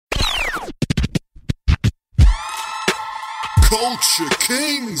Culture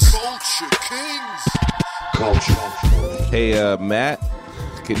Kings. Culture Kings. Culture. Hey, Matt,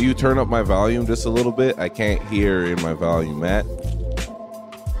 can you turn up my volume just a little bit? I can't hear in my volume, Matt.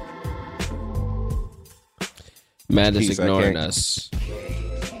 Matt is Jeez, ignoring us.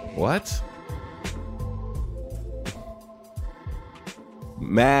 What?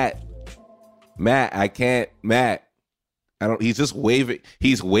 Matt, I can't. Matt, I don't. He's just waving.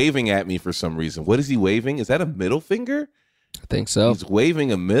 He's waving at me for some reason. What is he waving? Is that a middle finger? I think so. He's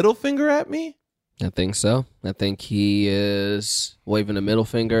waving a middle finger at me? I think so. I think he is waving a middle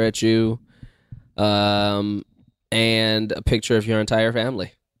finger at you, and a picture of your entire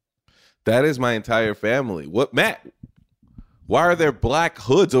family. That is my entire family. What, Matt? Why are there black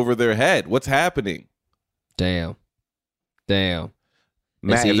hoods over their head? What's happening? Damn. Matt,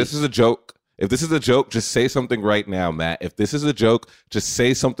 if this is a joke, just say something right now, Matt. If this is a joke, just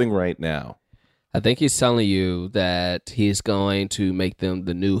say something right now. I think he's telling you that he's going to make them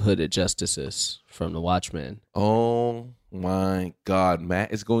the new hooded justices from the Watchmen. Oh my God.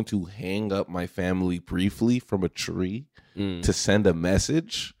 Matt is going to hang up my family briefly from a tree to send a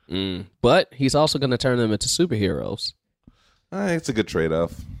message. But he's also going to turn them into superheroes. It's a good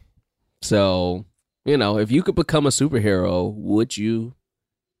trade-off. So, if you could become a superhero, would you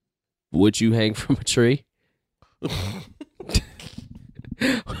hang from a tree?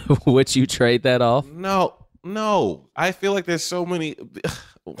 Would you trade that off? No. I feel like there's so many.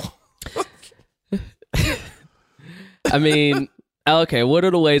 I mean, okay, what are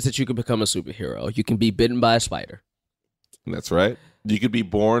the ways that you can become a superhero? You can be bitten by a spider. That's right. You could be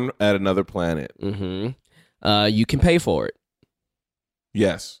born at another planet. Mm-hmm. You can pay for it.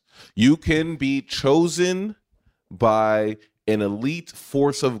 Yes. You can be chosen by an elite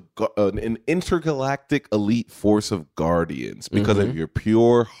force of an intergalactic elite force of guardians because of your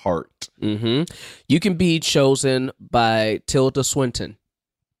pure heart. Mm-hmm. You can be chosen by Tilda Swinton.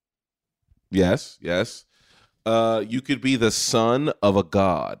 Yes. You could be the son of a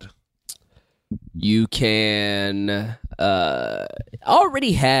god. You can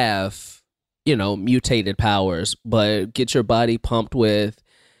already have, mutated powers, but get your body pumped with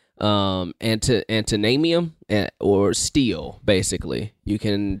antinamium or steel, basically. You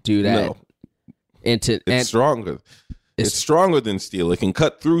can do that. No. It's stronger. It's stronger than steel. It can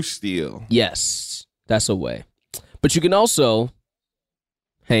cut through steel. Yes, that's a way. But you can also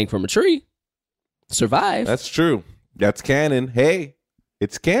hang from a tree, survive. That's true. That's canon. Hey,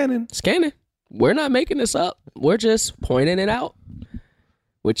 it's canon. It's canon. We're not making this up. We're just pointing it out,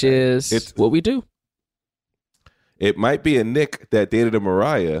 which is what we do. It might be a Nick that dated a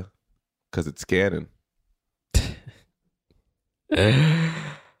Mariah because it's canon.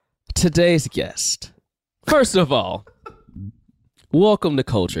 Today's guest. First of all, welcome to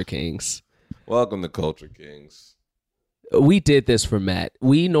Culture Kings. Welcome to Culture Kings. We did this for Matt.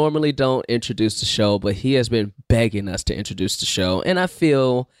 We normally don't introduce the show, but he has been begging us to introduce the show. And I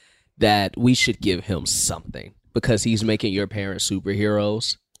feel that we should give him something because he's making your parents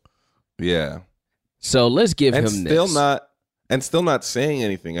superheroes. Yeah. So let's give him still this. Still not saying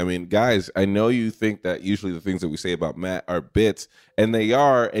anything. I mean, guys, I know you think that usually the things that we say about Matt are bits, and they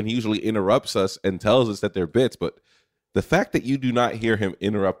are, and he usually interrupts us and tells us that they're bits. But the fact that you do not hear him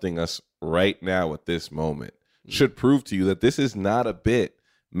interrupting us right now at this moment should prove to you that this is not a bit.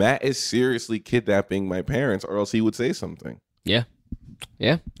 Matt is seriously kidnapping my parents, or else he would say something. Yeah.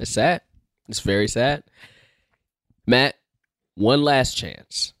 It's sad. It's very sad. Matt, one last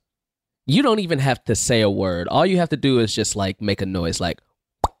chance. You don't even have to say a word. All you have to do is just make a noise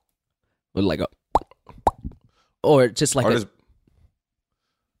or just like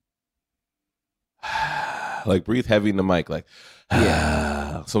breathe heavy in the mic,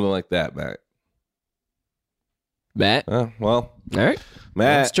 yeah, something like that, Matt. Well, all right,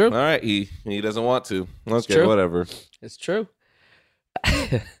 Matt. That's true. All right, he doesn't want to. Okay, true. Whatever. It's true.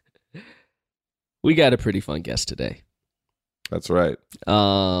 We got a pretty fun guest today. That's right.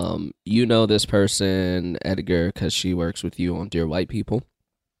 You know this person, Edgar, because she works with you on Dear White People.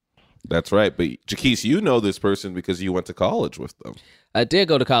 That's right. But Jaquise, you know this person because you went to college with them. I did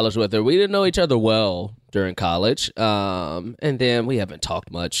go to college with her. We didn't know each other well during college. And then we haven't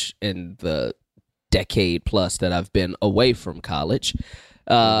talked much in the decade plus that I've been away from college.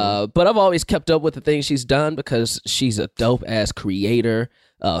 But I've always kept up with the things she's done because she's a dope ass creator,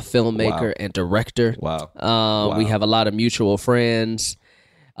 filmmaker, and director. Wow. We have a lot of mutual friends.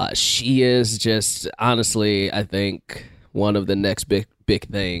 She is just honestly, I think, one of the next big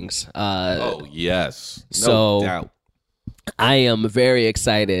things. Oh yes, no doubt. I am very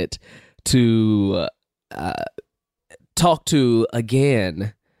excited to talk to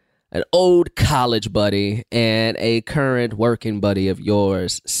again an old college buddy and a current working buddy of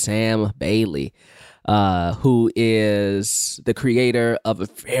yours, Sam Bailey, who is the creator of a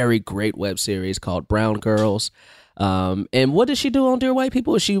very great web series called Brown Girls. And what does she do on Dear White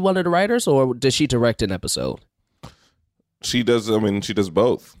People? Is she one of the writers, or does she direct an episode? She does. I mean, she does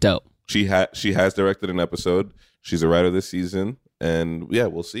both. Dope. She has directed an episode. She's a writer this season, and yeah,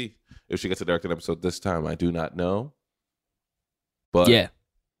 we'll see if she gets to direct an episode this time. I do not know, but Yeah,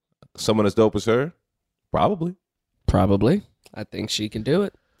 someone as dope as her, probably. I think she can do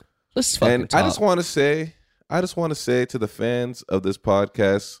it. Let's fucking And talk. I just want to say to the fans of this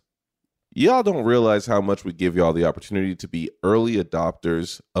podcast, y'all don't realize how much we give y'all the opportunity to be early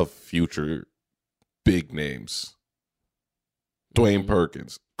adopters of future big names. Dwayne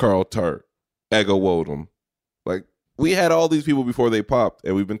Perkins, Carl Tart, Ego Wodum. Like, we had all these people before they popped,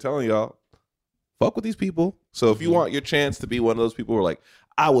 and we've been telling y'all, fuck with these people. So if you want your chance to be one of those people who are like,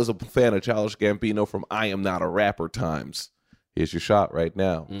 I was a fan of Childish Gambino from I Am Not a Rapper times, here's your shot right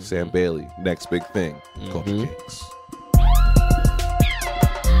now. Sam Bailey, next big thing, Culture Kings.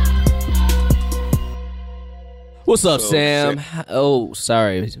 What's up, So, Sam? Oh,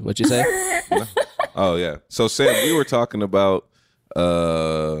 sorry. What'd you say? Oh yeah. So Sam, we were talking about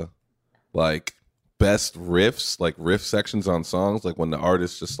like best riffs, like riff sections on songs, like when the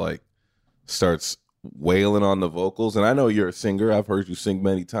artist just like starts wailing on the vocals. And I know you're a singer. I've heard you sing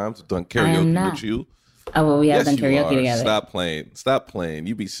many times. I've done karaoke with you. Oh, well, we have done you karaoke are. together. Stop playing.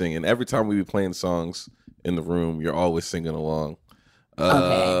 You be singing. Every time we be playing songs in the room, you're always singing along.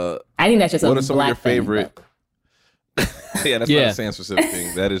 Okay. I think that's just What a are some of black your favorite? thing, Yeah, that's not a Sam specific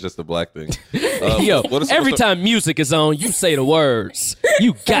thing. That is just a black thing. Yo, what are some- every time music is on, you say the words.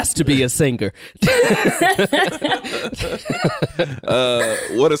 You got to be a singer.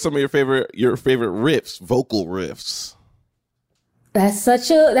 What are some of your favorite riffs, vocal riffs? that's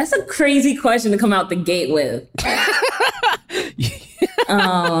a crazy question to come out the gate with.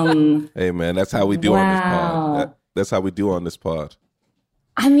 Hey man, that's how we do on this Wow. pod. That's how we do on this pod.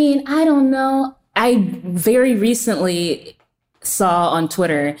 I mean, I don't know. I very recently saw on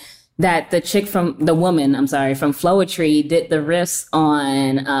Twitter that the woman from Floetry did the riffs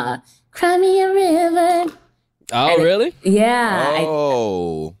on Cry Me a River. Oh, really? Yeah.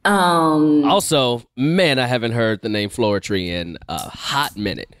 Oh, Also, man, I haven't heard the name Floetry in a hot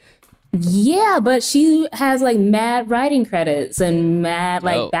minute. Yeah, but she has like mad writing credits and mad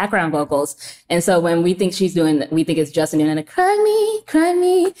like background vocals. And so when we think we think it's Justin doing it, cry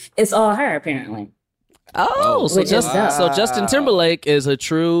me. It's all her apparently. Oh, so, Which is dope. so Justin Timberlake is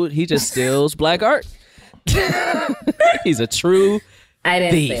he just steals black art. He's a true. I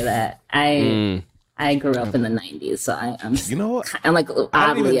didn't Thief. say that. I grew up in the 90s, so I'm you know what? I'm like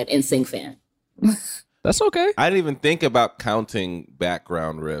oddly even- an NSYNC fan. That's okay. I didn't even think about counting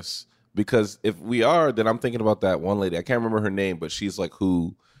background riffs because if we are, then I'm thinking about that one lady. I can't remember her name, but she's like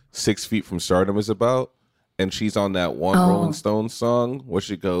who 6 Feet from Stardom is about, and she's on that one Rolling Stones song where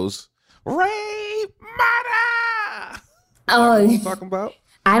she goes, "Ray Mata." Oh, What I'm talking about?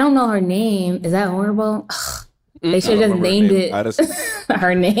 I don't know her name. Is that horrible? They should have just remember her named name. it I just-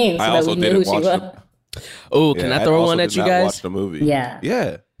 her name so I that also we knew who didn't she watch was. Oh, can I throw also one at did you not guys? Watch the movie.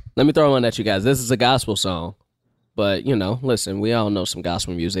 Yeah. Let me throw one at you guys. This is a gospel song. But, listen, we all know some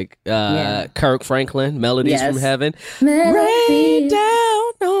gospel music. Kirk Franklin, Melodies Yes. from Heaven. Melody. Rain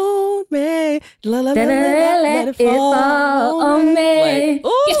down on me. Let it fall on me. Like,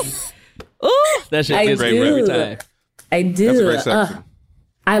 ooh. Ooh. That shit I gets me every do. time. I do. That's a great section.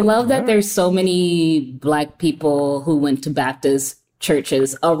 I love that there's so many Black people who went to Baptist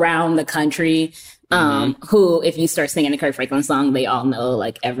churches around the country who, if you start singing a Kirk Franklin song, they all know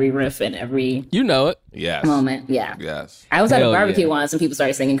like every riff and every You know it. Yes. moment. Yeah. Yes. I was at a Hell barbecue yeah. once and people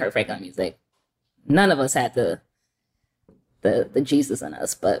started singing Kirk Franklin music. None of us had the Jesus in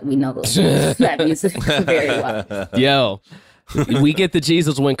us, but we know that music very well. Yo, we get the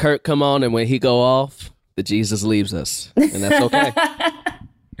Jesus when Kirk come on, and when he go off, the Jesus leaves us. And that's okay.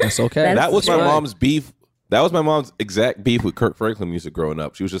 That's okay. That was my Right. mom's beef. That was my mom's exact beef with Kirk Franklin music growing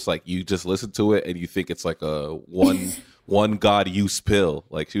up. She was just like, you just listen to it and you think it's like a one God use pill.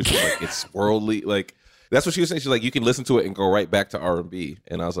 Like she was just like, it's worldly. Like that's what she was saying. She's like, you can listen to it and go right back to R&B.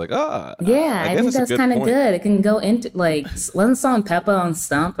 And I was like, Yeah, I guess think it's a that's good kind of point. good. It can go into like, wasn't song Peppa on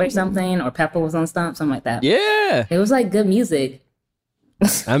Stump or something, or Peppa was on Stump, something like that. Yeah. It was like good music.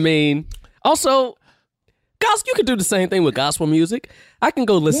 I mean, also, gospel, you can do the same thing with gospel music. I can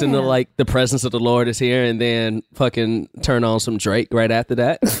go listen to Yeah. like The Presence of the Lord is Here and then fucking turn on some Drake right after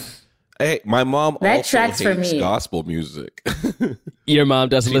that. hey, my mom That also tracks for hates me. gospel music. Your mom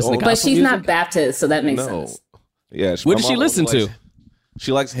doesn't listen to only- gospel But she's music? not Baptist, so that makes No. sense. Yeah. What my did she mom listen only to? likes-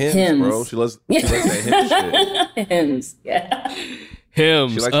 She likes hymns, Hymns. bro. She likes that hymn shit. Hymns. Yeah.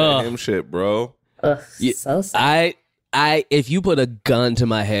 Hymns. She likes that hymn shit, bro. Ugh, Yeah, so sad. if you put a gun to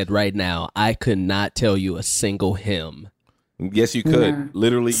my head right now, I could not tell you a single hymn. Yes, you could.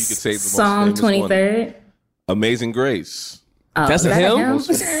 Literally, you could say the Psalm most famous 23rd. one. Amazing Grace. Oh, That's is a that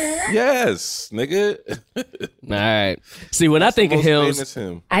hymn? Yes, nigga. All right. See, when I think of Most hymns, famous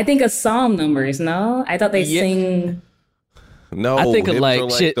hymn. I think of psalm numbers. No, I thought they Yeah. sing. No, I think of, hymns like, are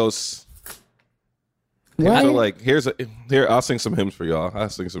shit- those. What? So like here. I'll sing some hymns for y'all.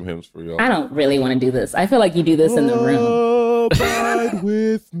 I don't really want to do this. I feel like you do this in the Oh. room. Abide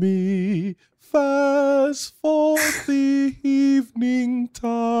with me, fast forth the evening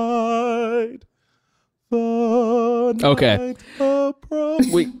tide. The Okay. night approach-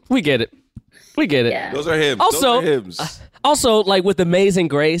 we get it. We get it. Yeah. Those are hymns. Also- Those are hymns. Also, like with Amazing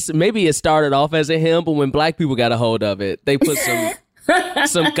Grace, maybe it started off as a hymn, but when black people got a hold of it, they put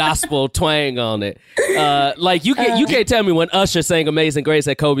some gospel twang on it. Like you can't tell me when Usher sang Amazing Grace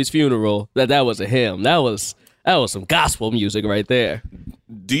at Kobe's funeral that was a hymn. That was some gospel music right there.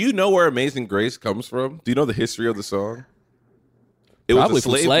 Do you know where Amazing Grace comes from? Do you know the history of the song? It Probably was a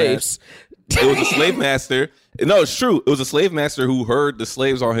from slave slaves. It was a slave master. No, it's true. It was a slave master who heard the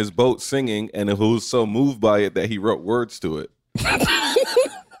slaves on his boat singing, and who was so moved by it that he wrote words to it.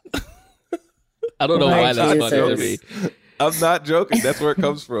 I don't know why Lord that's funny to me. Jesus. I'm not joking. That's where it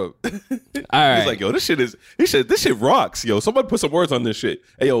comes from. All right. He's like, yo, this shit rocks. Yo, somebody put some words on this shit.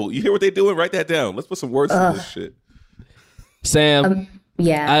 Hey, yo, you hear what they doing? Write that down. Let's put some words on this shit. Sam,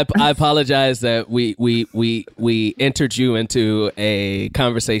 Yeah. I apologize that we entered you into a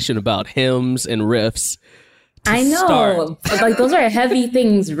conversation about hymns and riffs. I know. start. Like those are heavy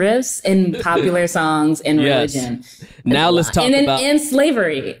things, riffs in popular songs and Yes. religion. Now let's talk and then about and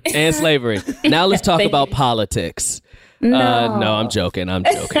slavery. and slavery. Now let's talk Thank about you. politics. No. No, I'm joking. I'm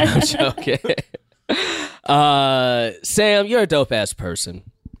joking. Sam, you're a dope ass person.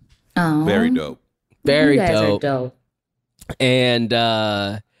 Oh, Very dope. Very you guys dope. are dope.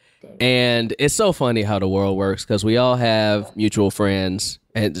 And it's so funny how the world works because we all have mutual friends,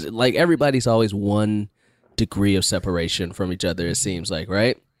 and like everybody's always one degree of separation from each other. It seems like,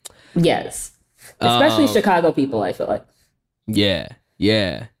 right? Yes. Especially Chicago people, I feel like. Yeah.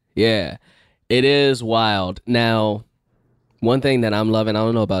 It is wild. Now, one thing that I'm loving, I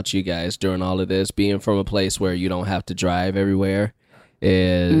don't know about you guys during all of this, being from a place where you don't have to drive everywhere,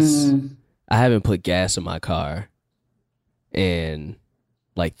 is I haven't put gas in my car in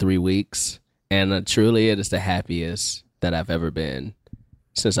like 3 weeks. And truly, it is the happiest that I've ever been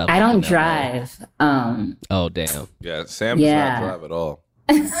since I don't drive. Oh, damn. Yeah, Sam does Yeah. not drive at all.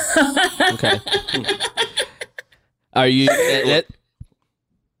 Okay. Are you...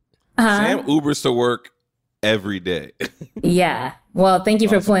 Sam Ubers to work every day Yeah. Well, thank you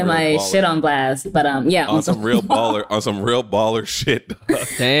for On some putting real my baller. shit on blast. But yeah, on some real baller shit.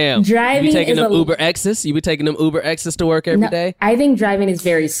 Damn. Driving You be taking is them a- Uber X's? You be taking them Uber X's to work every day? I think driving is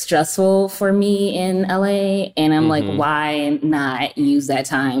very stressful for me in LA. And I'm like, why not use that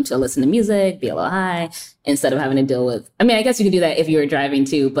time to listen to music, be a little high, instead of having to deal with. I mean, I guess you could do that if you were driving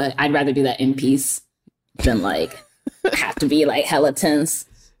too, but I'd rather do that in peace than like have to be like hella tense.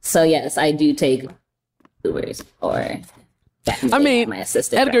 So yes, I do take Ubers or I mean, my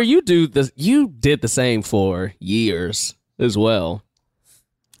assistant. Edgar, you did the same for years as well.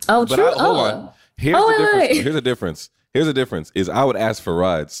 Oh, But true. hold on. Here's Oh, the wait, difference. wait. Here's the difference. Is I would ask for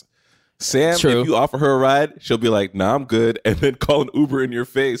rides. Sam, True. if you offer her a ride, she'll be like, "Nah, I'm good," and then call an Uber in your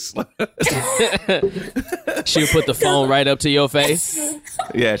face. She'll put the phone right up to your face.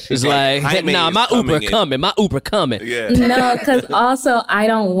 Yeah, she's It's like, timing nah, is my Uber in. coming. My Uber coming. Yeah. No, because also I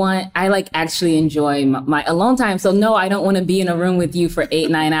like actually enjoy my alone time. So no, I don't want to be in a room with you for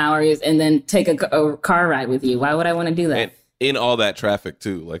 8-9 hours and then take a car ride with you. Why would I want to do that? And in all that traffic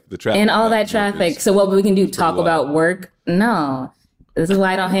too, like the traffic. And all that New York traffic. is- So what we can do, talk wild. about work? No. This is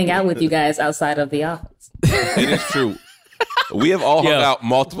why I don't hang out with you guys outside of the office. It is true. We have all hung Yeah. out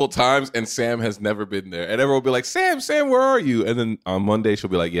multiple times, and Sam has never been there. And everyone will be like, Sam, where are you? And then on Monday, she'll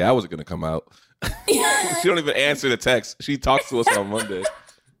be like, yeah, I wasn't going to come out. She don't even answer the text. She talks to us on Monday.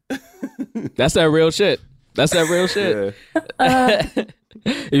 That's that real shit. That's that real shit. Yeah.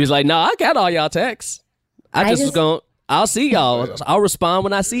 He was like, no, I got all y'all texts. I just was going, I'll see y'all. I'll respond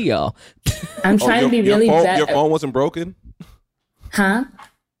when I see y'all. I'm trying to be really your bad. phone wasn't broken? Huh?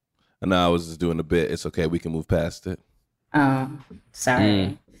 No, I was just doing a bit. It's okay. We can move past it.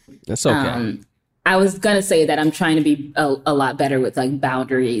 Sorry. That's okay. I was gonna say that I'm trying to be a lot better with like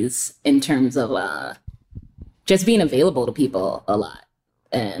boundaries in terms of just being available to people a lot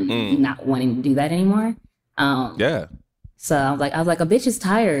and not wanting to do that anymore. Yeah. So I was like, a bitch is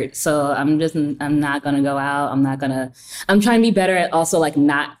tired. So I'm not gonna go out. I'm trying to be better at also like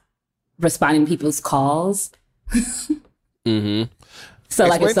not responding to people's calls. Mm-hmm. So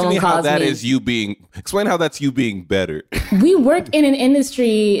like if someone calls me, explain how that's you being better. we work in an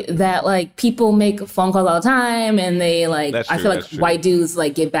industry that like people make phone calls all the time, and they like, I feel like white dudes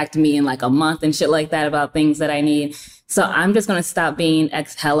like get back to me in like a month and shit like that about things that I need. So I'm just gonna stop being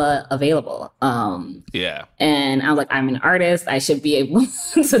hella available. Yeah. And I was like, I'm an artist. I should be able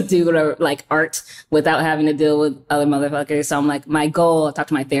to do like art without having to deal with other motherfuckers. So I'm like, my goal, I talked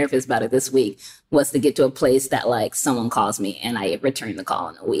to my therapist about it this week, was to get to a place that like someone calls me and I return the call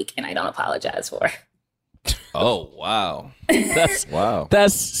in a week and I don't apologize for it. Oh, wow. Wow.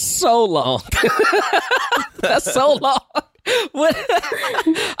 That's so long. That's so long. What?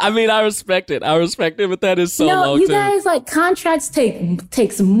 I mean, I respect it, but that is so long. You guys, like, contracts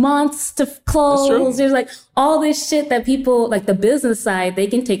takes months to close. There's like all this shit that people, like the business side, they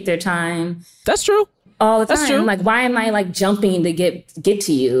can take their time. That's true. All the time. That's true. Like, why am I like jumping to get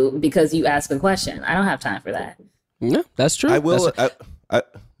to you because you ask a question? I don't have time for that. No, that's true. I will.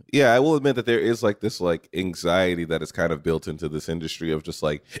 I will admit that there is like this like anxiety that is kind of built into this industry of just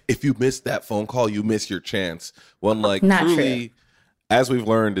like, if you miss that phone call, you miss your chance. When like Not truly, true. as we've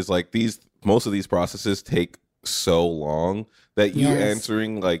learned, is like most of these processes take so long that you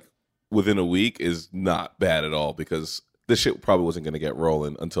answering like within a week is not bad at all, because this shit probably wasn't going to get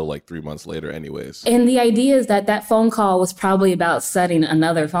rolling until like 3 months later anyways. And the idea is that phone call was probably about setting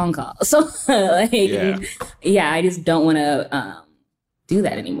another phone call. So like, I just don't want to do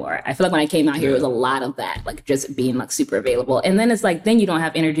that anymore. I feel like when I came out here, it was a lot of that, like just being like super available. And then it's like, then you don't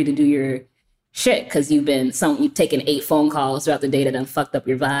have energy to do your shit because you've taken 8 phone calls throughout the day that done fucked up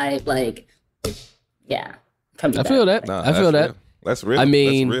your vibe. Like, yeah. I feel that. No, I feel that. Real. That's real. I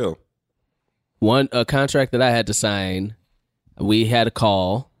mean, that's real. A contract that I had to sign, we had a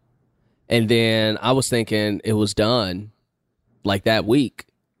call, and then I was thinking it was done like that week.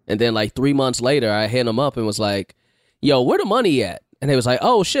 And then like 3 months later, I hit him up and was like, yo, where the money at? And they was like,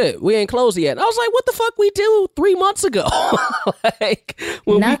 oh shit, we ain't closed yet. And I was like, what the fuck we do 3 months ago? Like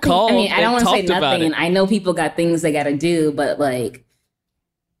when nothing, we called, I mean, I don't want to say nothing. It. I know people got things they got to do, but like,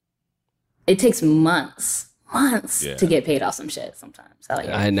 it takes months to get paid off some shit sometimes. So,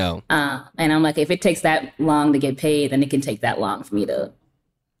 yeah. I know. And I'm like, if it takes that long to get paid, then it can take that long for me to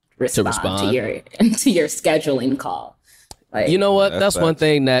respond. to your scheduling call. Like, you know what? That's one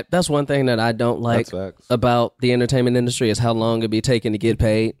thing that I don't like about the entertainment industry is how long it be taking to get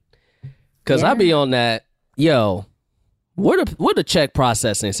paid. Because I be on that, yo, where the check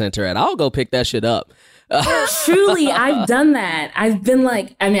processing center at? I'll go pick that shit up. Truly, I've done that. I've been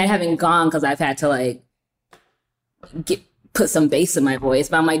like, I mean, I haven't gone because I've had to like put some bass in my voice.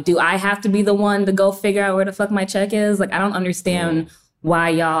 But I'm like, do I have to be the one to go figure out where the fuck my check is? Like, I don't understand why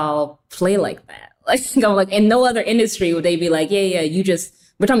y'all play like that. Like, I'm like, in no other industry would they be like, yeah,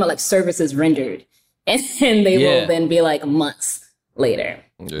 we're talking about like services rendered. And they will then be like months later.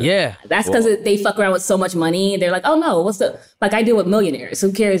 Yeah. That's because they fuck around with so much money. They're like, oh no, like I deal with millionaires.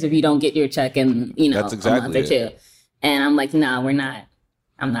 Who cares if you don't get your check in, that's exactly a month or two? And I'm like, nah, we're not.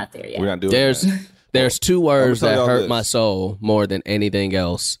 I'm not there yet. We're not doing that. There's 2 words that hurt my soul more than anything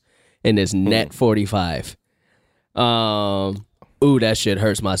else. And it's net 45. That shit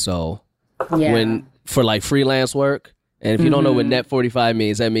hurts my soul. Yeah. When for like freelance work, and if you don't know what net 45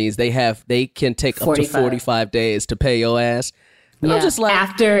 means, that means they can take 45. Up to 45 days to pay your ass. And I'm just like,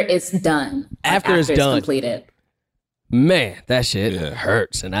 after it's done, after it's done, completed. Man, that shit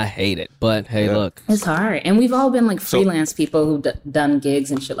hurts, and I hate it. But hey, look, it's hard, and we've all been like freelance people who've done gigs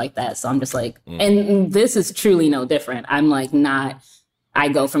and shit like that. So I'm just like, and this is truly no different. I'm like not. I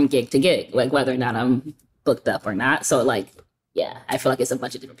go from gig to gig, like whether or not I'm booked up or not. So like. Yeah, I feel like it's a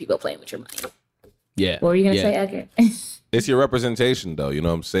bunch of different people playing with your money. Yeah. What were you going to say, Edgar? It's your representation, though. You know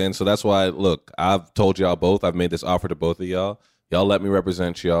what I'm saying? So that's why, look, I've told y'all both. I've made this offer to both of y'all. Y'all let me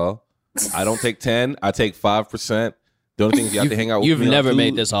represent y'all. I don't take 10. I take 5%. The only thing is you have to hang out with me. You've never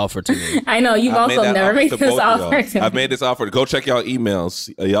made this offer to me. I know. You've also never made this offer to me. I've made this offer. Go check y'all emails.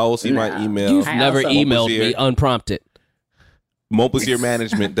 Y'all will see my emails. You've never emailed me unprompted.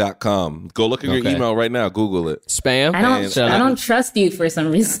 Mopaziermanagement.com. Go look at your email right now. Google it. Spam? I don't trust you for some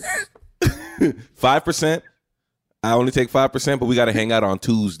reason. 5%. I only take 5%, but we got to hang out on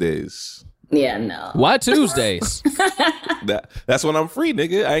Tuesdays. Yeah, no. Why Tuesdays? That's when I'm free,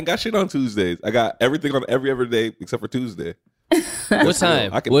 nigga. I ain't got shit on Tuesdays. I got everything on every other day except for Tuesday. What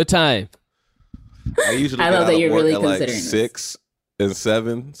time? What time? I usually I love that you're really at considering like 6 and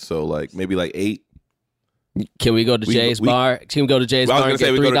 7, so like maybe like 8. Can we go to Jay's bar? Can we go to Jay's I was bar gonna and say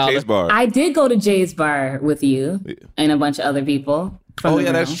get we go to $3? Jay's bar. I did go to Jay's bar with you and a bunch of other people. Oh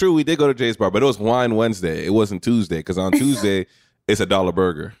yeah, that's true. We did go to Jay's bar, but it was Wine Wednesday. It wasn't Tuesday because on Tuesday it's a dollar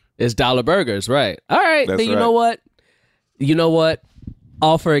burger. It's dollar burgers, right? All right. That's Then you right. know what? You know what?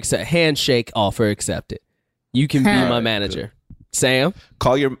 Offer accept. Handshake. Offer accepted. You can be my manager, Sam.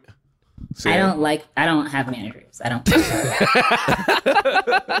 Call your. I don't have managers. I don't.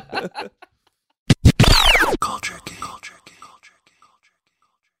 Culture King. Culture King.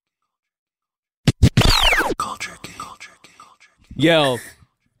 Culture King. Yo,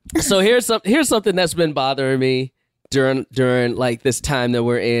 so here's something that's been bothering me during like this time that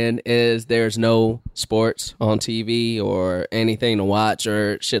we're in is there's no sports on TV or anything to watch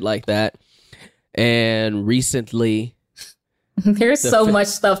or shit like that. And recently, There's so much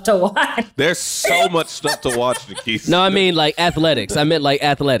stuff to watch. There's so much stuff to watch, Nikisa. no, I mean like athletics. I meant like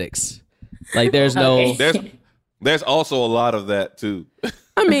athletics. Like there's no. Okay. There's also a lot of that too.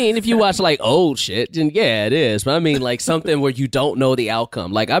 I mean, if you watch like old shit, then yeah, it is. But I mean, like something where you don't know the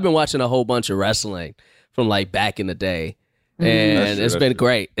outcome. Like I've been watching a whole bunch of wrestling from like back in the day, and That's true, it's that's been true.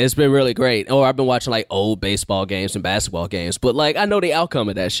 great. It's been really great. Or I've been watching like old baseball games and basketball games, but like I know the outcome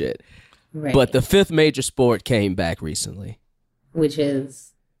of that shit. Right. But the fifth major sport came back recently, which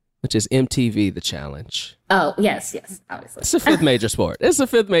is MTV The Challenge. oh yes, obviously. It's a fifth major sport. It's a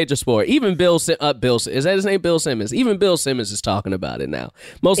fifth major sport. Even Bill is that his name? Bill Simmons. Even Bill Simmons is talking about it now.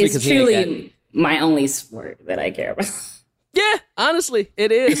 Mostly It's because he ain't got- truly my only sport that I care about. Yeah, honestly,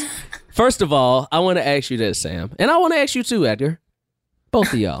 it is. First of all, I want to ask you this, Sam, and I want to ask you too, Edgar.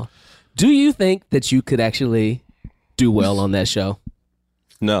 Both of y'all, do you think that you could actually do well on that show?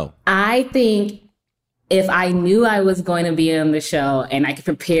 No. I think if I knew I was going to be on the show and I could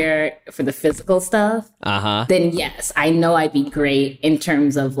prepare for the physical stuff, then yes, I know I'd be great in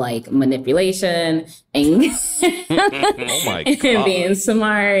terms of like manipulation and, Oh my and god. being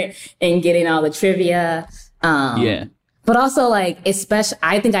smart and getting all the trivia. Yeah. But also, like, especially,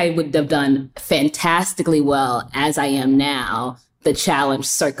 I think I would have done fantastically well as I am now, the challenge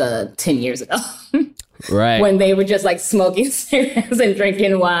circa 10 years ago, Right. when they were just like smoking cigarettes and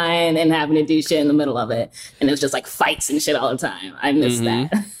drinking wine and having to do shit in the middle of it. And it was just like fights and shit all the time. I miss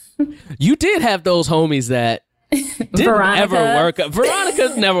that. You did have those homies that didn't Veronica. ever work out.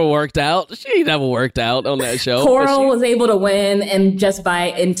 Veronica never worked out. She never worked out on that show. Coral was able to win and just by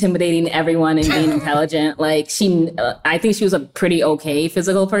intimidating everyone and being intelligent. Like I think she was a pretty okay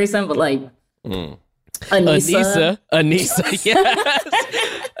physical person, but like Anissa,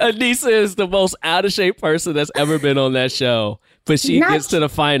 yes. Anissa is the most out of shape person that's ever been on that show. But she Not- gets to the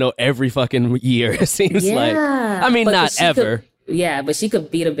final every fucking year, it seems like. I mean, but not she ever. could- yeah, but she could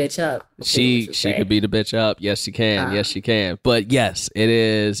beat a bitch up. She could beat a bitch up. Yes, she can. Yes, she can. But yes, it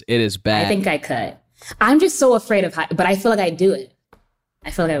is bad. I think I could. I'm just so afraid of but I feel like I do it. I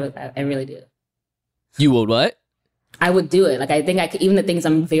feel like I would. I really do. You would what? I would do it. Like I think I could, even the things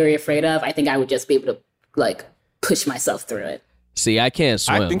I'm very afraid of, I think I would just be able to like push myself through it. See, I can't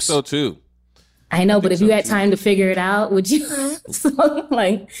swim. I think so too. I know, but if you had time to figure it out, would you? So,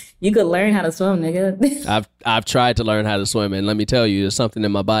 like, you could learn how to swim, nigga. I've tried to learn how to swim, and let me tell you, there's something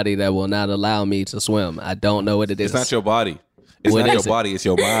in my body that will not allow me to swim. I don't know what it is. It's not your body. It's What not is your it? body. It's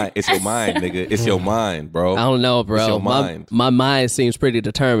your mind. It's your mind, nigga. It's your mind, bro. I don't know, bro. It's your my, mind. my mind seems pretty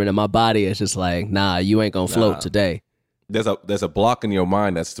determined, and my body is just like, nah, you ain't gonna float today. There's a block in your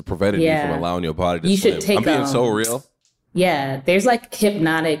mind that's preventing you Yeah. from allowing your body to You swim. should take, I'm being so real. Yeah, there's like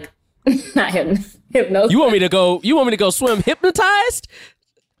hypnotic, not hypnosis. You want me to go swim hypnotized?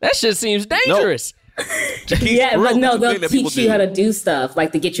 That shit seems dangerous. Yeah, Real but no, thing they'll that people teach you do. how to do stuff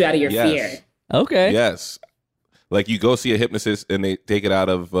like to get you out of your Yes. fear. Okay. Yes. Like you go see a hypnotist and they take it out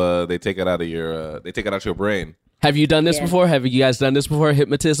of your brain. Have you done this Yeah. before? Have you guys done this before?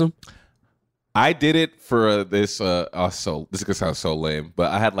 Hypnotism? I did it for this. This is gonna sound so lame,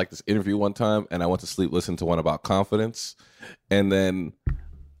 but I had like this interview one time, and I went to sleep listening to one about confidence, and then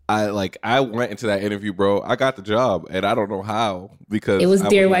I went into that interview, bro. I got the job, and I don't know how because It was I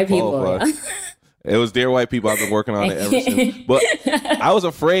Dear wasn't White People. qualified. It was Dear White People. I've been working on it ever since. But I was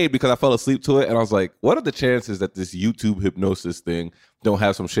afraid because I fell asleep to it, and I was like, "What are the chances that this YouTube hypnosis thing don't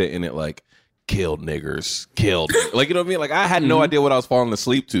have some shit in it like killed niggers, killed like you know what I mean?" Like I had no idea what I was falling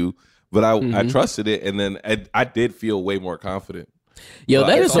asleep to. But I trusted it, and then I did feel way more confident. Yo, But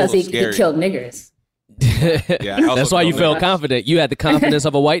that it's is Because also he scary. killed niggers. Yeah, I also That's why you felt felt confident. You had the confidence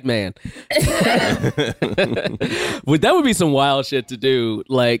of a white man. That would be some wild shit to do.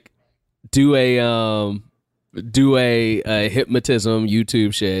 Like do a hypnotism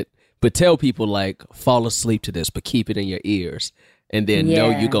YouTube shit, but tell people like fall asleep to this, but keep it in your ears. and then know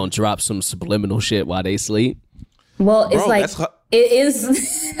Yeah. you gonna drop some subliminal shit while they sleep. Well, it's Bro, like that's it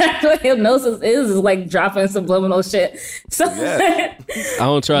is. That's what hypnosis is like dropping subliminal shit. So, Yeah. I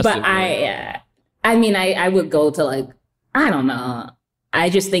don't trust but it. man. I mean, I would go to like, I don't know. I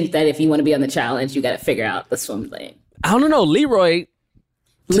just think that if you want to be on the challenge, you got to figure out the swim thing. I don't know. Leroy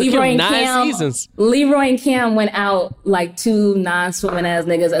took Leroy him and 9 Cam, seasons. Leroy and Cam went out like two non-swimming ass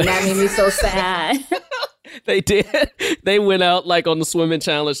niggas, and that made me so sad. They did. They went out like on the swimming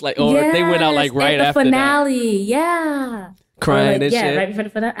challenge, like, or they went out like Yes, right at the after finale. Yeah, Crying Or, like, and yeah, shit. right before the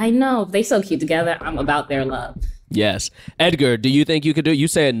finale. I know they so cute together. I'm about their love. that. Yes. Edgar, do you think you could do it? You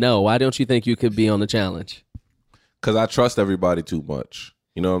said no. Why don't you think you could be on the challenge? Because I trust everybody too much.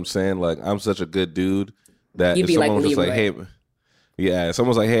 You know what I'm saying? Like, I'm such a good dude that You'd if be like someone was just like, Leroy. hey, yeah, if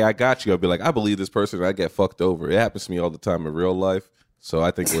someone's like, hey, I got you, I'd be like, I believe this person, and I get fucked over. It happens to me all the time in real life. So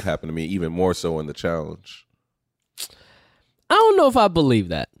I think it would happen to me even more so in the challenge. I don't know if I believe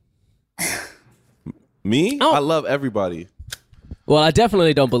that. Me? Oh. I love everybody. Well, I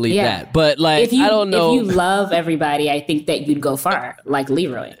definitely don't believe Yeah. that. But like, If you I don't know. if you love everybody, I think that you'd go far, like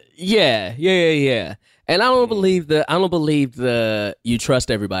Leroy. Yeah. And I don't believe the you trust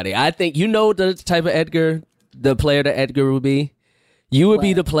everybody. I think you know the type of Edgar, the player that Edgar would be. You would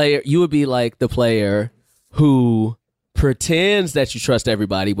be the player. You would be like the player who pretends that you trust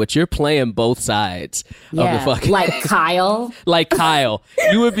everybody, but you're playing both sides of the fucking like Kyle. like Kyle.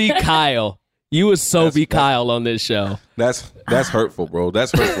 You would be Kyle. You would be Kyle on this show. That's hurtful, bro.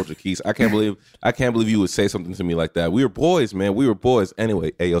 That's hurtful, Jaquise. I can't believe you would say something to me like that. We were boys, man. We were boys.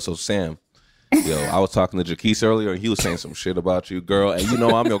 Anyway, hey, yo, so Sam. Yo, I was talking to Jaquise earlier, and he was saying some shit about you, girl. And you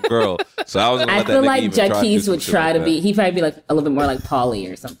know I'm your girl, so I was gonna I let that feel nigga like even try to do Jaquise some would shit try like to that. be. He'd probably be like a little bit more like Paulie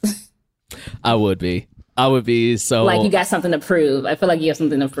or something. I would be so Like you got something to prove. I feel like you have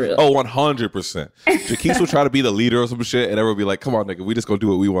something to prove. Oh, 100%. Jaquise would try to be the leader or some shit, and everyone would be like, come on, nigga, we just gonna do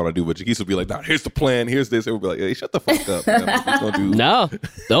what we want to do. But Jaquise would be like, nah, here's the plan, here's this. And we'd be like, hey, shut the fuck up. Man. We gonna do... No,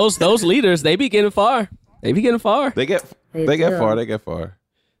 those leaders, they be getting far. They be getting far. They get They far. do. They get far. They get far.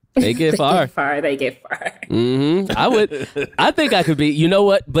 They get far. I think I could be. You know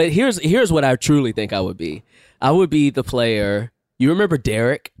what? But here's what I truly think I would be. I would be the player. You remember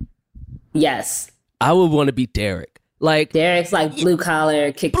Derek? Yes. I would want to be Derek. Like, Derek's like blue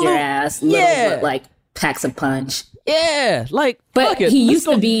collar, kick your ass, little Yeah. but like packs a punch. yeah, like, But fuck it. he Let's used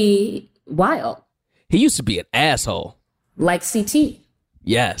go. to be wild, He used to be an asshole. like CT.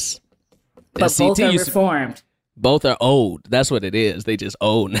 Yes. But And both CT are used to- reformed. both are old. That's what it is. They just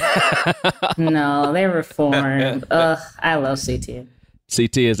old. No, they're reformed. Ugh, I love CT.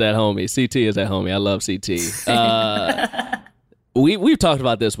 CT is that homie. CT is that homie. I love CT. We've talked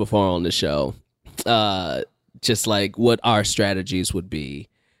about this before on the show. Just like what our strategies would be.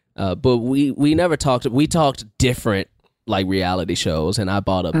 But we never talked. We talked different like reality shows, and I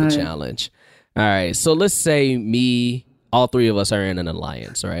brought up the challenge. All right, so let's say all three of us are in an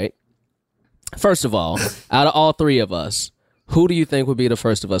alliance, right? First of all, out of all three of us, who do you think would be the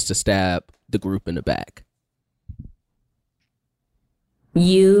first of us to stab the group in the back?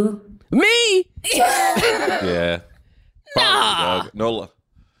 You. Me? Yeah. Probably, dog. No.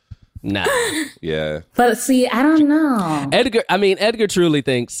 Nah. Yeah. But see, I don't know. Edgar truly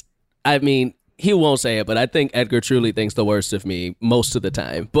thinks, he won't say it, but I think Edgar truly thinks the worst of me most of the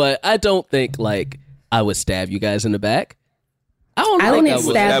time. But I don't think, like, I would stab you guys in the back. I I think wouldn't I would.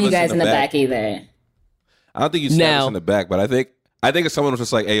 stab you us guys in in the the back. back either. I don't think you stab Now- us in the back, but I think if someone was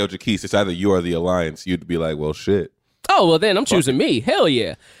just like, hey, yo, Jaquise, it's either you or the alliance, you'd be like, well, shit. Oh, well, then I'm choosing me. Hell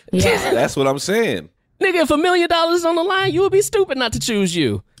yeah. Yeah. That's what I'm saying. Nigga, if $1 million is on the line, you would be stupid not to choose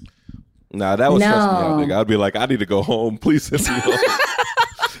you. Nah, that would stress me out, No. nigga. I'd be like, I need to go home. Please send me home.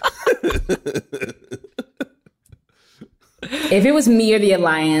 If it was me or the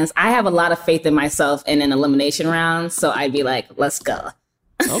alliance, I have a lot of faith in myself in an elimination round. So I'd be like, let's go.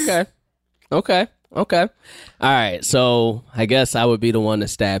 Okay. All right, so I guess I would be the one to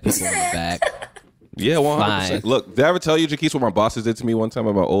stab people in the back. Yeah, 100%. Fine. Look, did I ever tell you, Jaquise, what my bosses did to me one time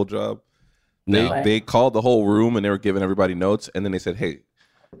at my old job? No. They called the whole room and they were giving everybody notes. And then they said, hey,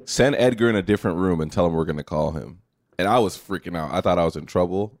 send Edgar in a different room and tell him we're going to call him. And I was freaking out. I thought I was in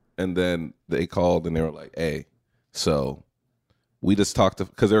trouble. And then they called and they were like, hey, so we just talked to,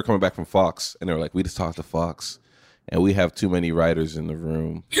 because they were coming back from Fox. And they were like, we just talked to Fox. And we have too many writers in the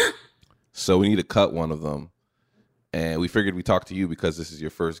room. So we need to cut one of them. And we figured we talked to you because this is your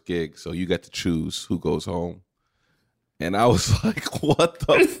first gig. So you get to choose who goes home. And I was like, what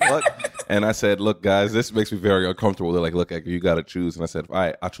the fuck? And I said, look, guys, this makes me very uncomfortable. They're like, look, Edgar, you got to choose. And I said, all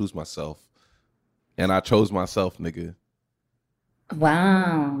right, I'll choose myself. And I chose myself, nigga.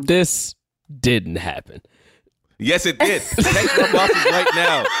 Wow. This didn't happen. Yes, it did. Text my bosses right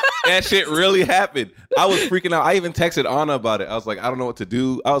now. That shit really happened. I was freaking out. I even texted Anna about it. I was like, I don't know what to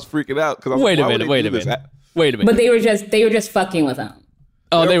do. I was freaking out because Wait a minute. But they were just fucking with him.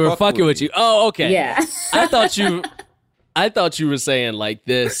 Oh, they were fucking with you. Oh, okay. Yeah. I thought you were saying like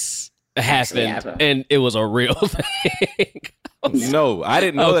this happened and it was a real thing. No, I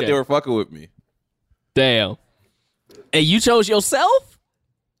didn't know that they were fucking with me. Damn. And you chose yourself?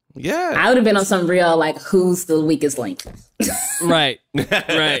 Yeah. I would have been on some real, like, who's the weakest link? Right.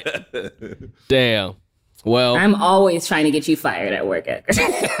 Damn. Well, I'm always trying to get you fired at work, Edgar.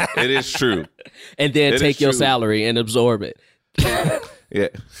 It is true. And then take your salary and absorb it. Yeah.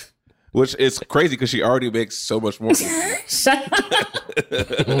 Which is crazy because she already makes so much more. Shut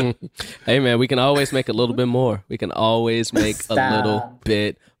up. Hey, man, we can always make a little bit more. We can always make a little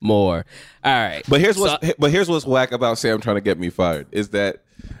bit more. All right. But here's what's whack about Sam trying to get me fired is that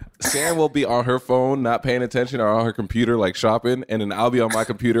Sam will be on her phone, not paying attention, or on her computer, like shopping, and then I'll be on my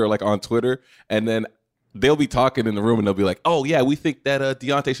computer, like on Twitter, and then they'll be talking in the room, and they'll be like, "Oh yeah, we think that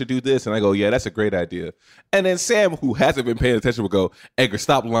Deontay should do this," and I go, "Yeah, that's a great idea." And then Sam, who hasn't been paying attention, will go, "Edgar,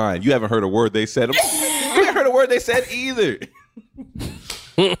 stop lying. You haven't heard a word they said." You haven't heard a word they said either.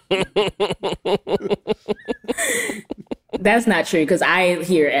 That's not true because I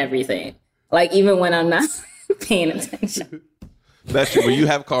hear everything. Like even when I'm not paying attention. That's true, but you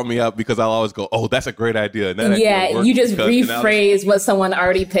have called me up because I'll always go, "Oh, that's a great idea." And then you just rephrase what someone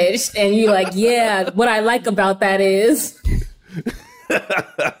already pitched, and you're like, "Yeah, what I like about that is."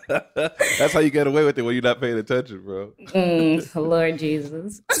 That's how you get away with it when you're not paying attention, bro. Lord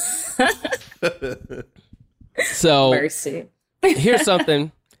Jesus. So Mercy. Here's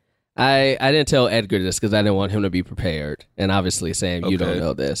something. I didn't tell Edgar this because I didn't want him to be prepared, and obviously, Sam, you don't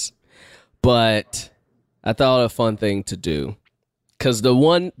know this, but I thought a fun thing to do. Because the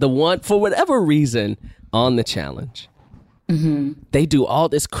one, for whatever reason, on the challenge, they do all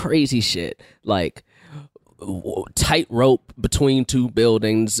this crazy shit, like tightrope between two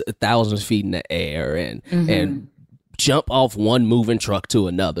buildings, 1,000 feet in the air, and jump off one moving truck to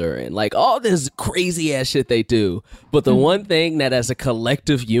another, and like all this crazy ass shit they do. But the one thing that, as a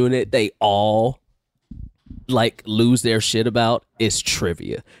collective unit, they all like lose their shit about is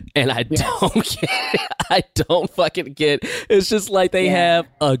trivia, and I don't get it. I don't fucking get it. It's just like they have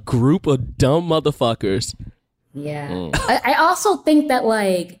a group of dumb motherfuckers. I also think that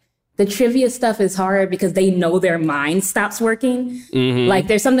like the trivia stuff is hard because they know their mind stops working. Like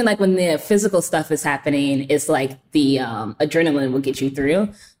there's something like when the physical stuff is happening, it's like the adrenaline will get you through,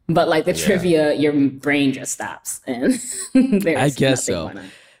 but like the trivia, your brain just stops, and I guess so.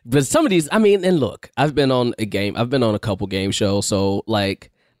 But some of these, I mean, and look, I've been on a couple game shows, so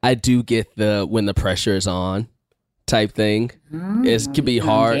like I do get the when the pressure is on type thing. It can be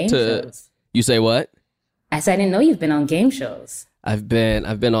hard to. Shows. You say what? I said I didn't know you've been on game shows. I've been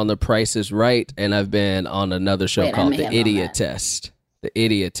on The Price is Right, and I've been on another show called The Idiot Test. The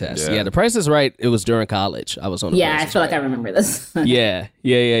Idiot Test. Yeah, The Price is Right. It was during college. I was on. I feel like I remember this. Yeah.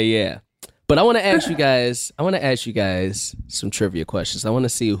 But I want to ask you guys some trivia questions. I want to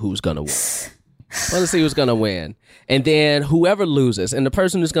see who's going to win. And then whoever loses, and the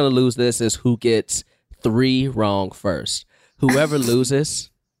person who's going to lose this is who gets 3 wrong first. Whoever loses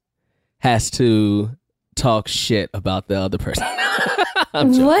has to talk shit about the other person.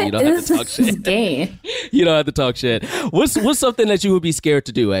 I'm joking. What you don't have to talk this shit. Game? You don't have to talk shit. What's something that you would be scared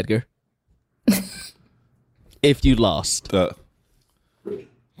to do, Edgar? If you lost.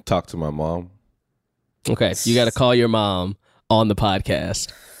 Talk to my mom. Okay, you got to call your mom on the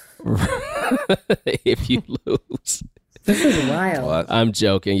podcast if you lose. This is wild. What? I'm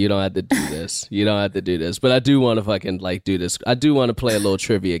joking. You don't have to do this. But I do want to fucking like do this. I do want to play a little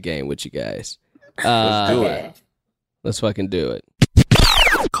trivia game with you guys. Let's do it. Let's fucking do it.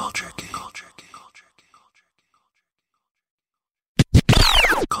 Culture key.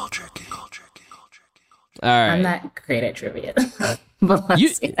 All right. I'm not great at trivia. But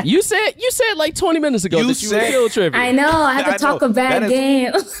you said like 20 minutes ago that you were still trivia. I know. I had to talk a bad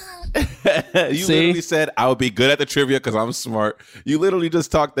game. You literally said I would be good at the trivia because I'm smart. You literally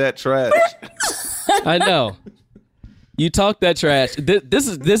just talked that trash. I know. You talk that trash. This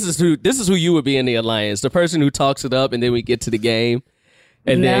is who you would be in the alliance. The person who talks it up, and then we get to the game,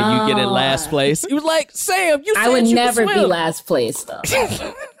 and then you get in last place. He was like, Sam, you said I would you never could be swim. last place though.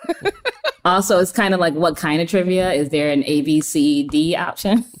 Also, it's kind of like what kind of trivia? Is there an A, B, C, D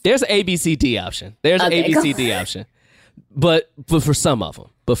option? There's an A, B, C, D option. There's an A, B, C, D option. But for some of them.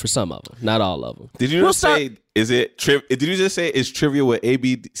 Not all of them. Did you just say, is it did you just say is trivia with A,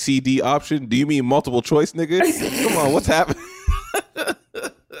 B, C, D option? Do you mean multiple choice, nigga? Come on, what's happening?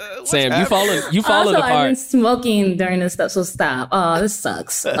 Sam, you falling Also, I've been apart. smoking during this stuff, so stop. Oh, this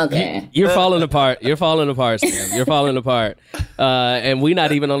sucks. Okay. You're falling apart. You're falling apart, Sam. You're falling apart. And we're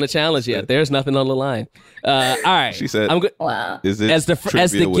not even on the challenge yet. There's nothing on the line. All right. She said, I'm good. Wow. "Is it As the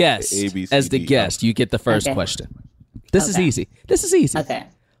trivia with guest, A, B, C, as the D? guest, you get the first Okay. question. This is Okay. easy. This is easy. Okay.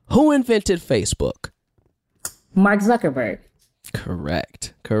 Who invented Facebook? Mark Zuckerberg.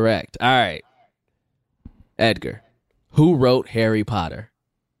 Correct. All right. Edgar, who wrote Harry Potter?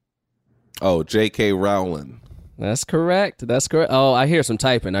 Oh, J.K. Rowling. That's correct. Oh, I hear some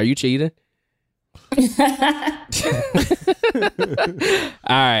typing. Are you cheating? All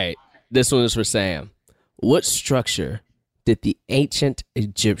right. This one is for Sam. What structure did the ancient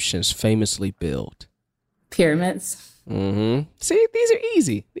Egyptians famously build? Pyramids. See, these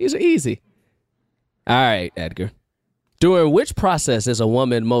are easy. All right, Edgar. During which process is a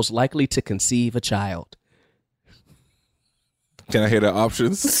woman most likely to conceive a child? Can I hear the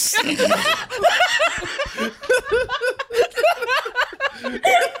options?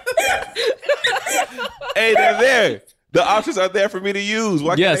 Hey, they're there. The options are there for me to use.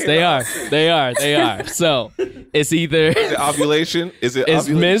 Why can't I Yes, hear they the are. options? They are. So it's either Is it ovulation? Is it it's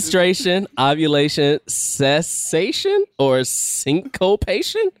ovulation? menstruation, ovulation, cessation, or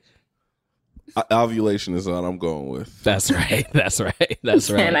syncopation. Ovulation is what I'm going with. That's right.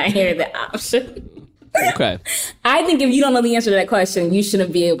 And I hear the option. Okay. I think if you don't know the answer to that question, you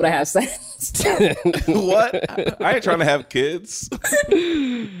shouldn't be able to have sex. What? I ain't trying to have kids.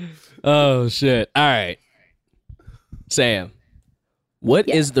 Oh shit. All right. Sam, what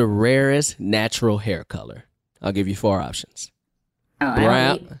is the rarest natural hair color? I'll give you 4 options. Oh, I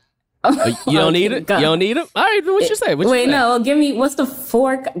Brown. don't need- You don't need Okay, it? go. You don't need them? All right, what you say? What you Wait, say? no. Give me, what's the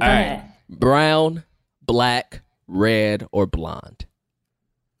 4? Go All right. ahead. Brown, black, red, or blonde?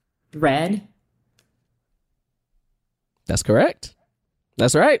 Red. That's correct.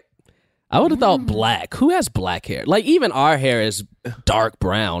 That's right. I would have thought black. Who has black hair? Like even our hair is dark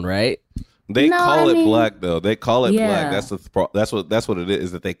brown, right? They No, call I it mean- black though. They call it Yeah. black. That's what it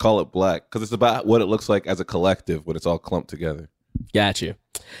is. That they call it black because it's about what it looks like as a collective when it's all clumped together. Got you.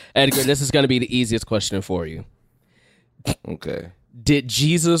 Edgar, this is going to be the easiest question for you. Okay. Did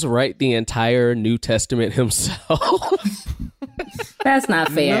Jesus write the entire New Testament himself? That's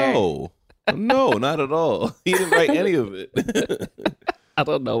not fair. No, not at all. He didn't write any of it. I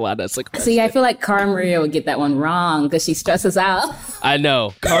don't know why that's a question. See, I feel like Cara Maria would get that one wrong because she stresses out. I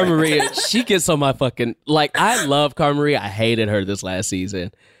know. Cara Maria, she gets on my fucking... Like, I love Cara Maria. I hated her this last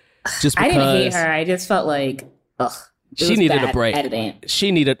season. Just I because... didn't hate her. I just felt like, ugh. it She was needed a bad break. editing.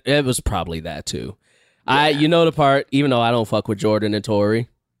 She needed... It was probably that, too. You know the part, even though I don't fuck with Jordan and Tori,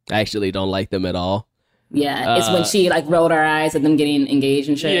 I actually don't like them at all. Yeah, it's when she like rolled her eyes at them getting engaged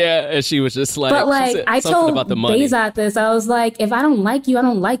and shit. Yeah, and she was just like... But she like, said I something told about the money. Bezos this. I was like, if I don't like you, I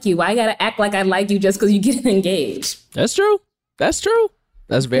don't like you. Why I gotta act like I like you just because you get engaged? That's true. That's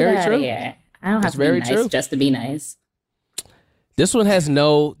very Get outta true. here. I don't That's have to be very nice true. just to be nice. This one has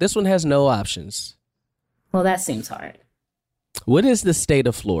no options. Well, that seems hard. What is the state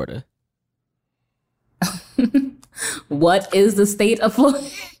of Florida? What is the state of Florida?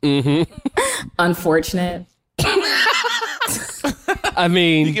 Unfortunate. I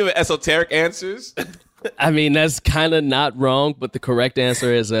mean, You giving esoteric answers? that's kind of not wrong, but the correct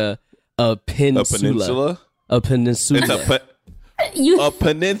answer is a peninsula. A peninsula? A peninsula. It's You a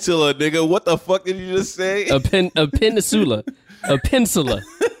peninsula, nigga. What the fuck did you just say? a peninsula. A peninsula.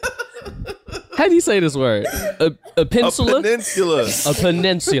 How do you say this word? A A peninsula? peninsula. A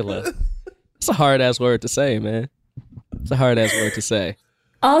peninsula. It's a hard ass word to say, man. It's a hard ass word to say.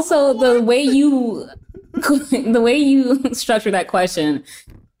 also the way you structure that question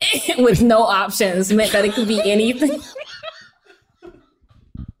with no options meant that it could be anything.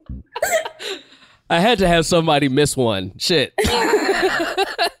 I had to have somebody miss one. Shit.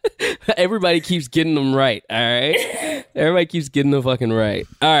 Everybody keeps getting them right. All right. Everybody keeps getting them fucking right.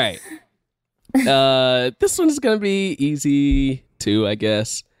 All right. This one is gonna be easy too, I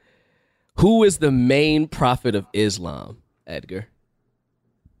guess. Who is the main prophet of Islam, Edgar?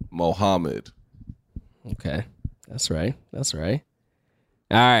 Mohammed. Okay, that's right. All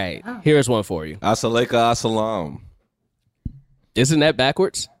right. Here's one for you. Assalaika assalam. Isn't that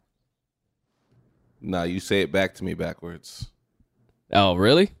backwards? Nah, you say it back to me backwards. Oh,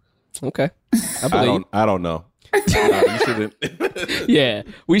 really? Okay. I believe. I don't know. Nah, you shouldn't. Yeah,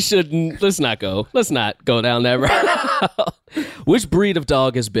 we shouldn't. Let's not go down that route. Which breed of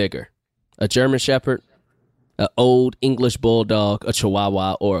dog is bigger? A German Shepherd, an old English Bulldog, a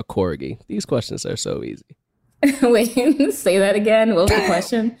Chihuahua, or a Corgi? These questions are so easy. Wait, say that again. What was the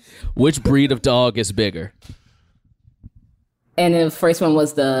question? Which breed of dog is bigger? And the first one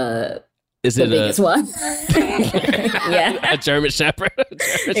was the Is the it biggest one. Yeah. a German Shepherd?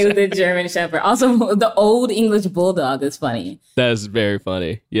 It was the German Shepherd. Also, the old English Bulldog is funny. That's very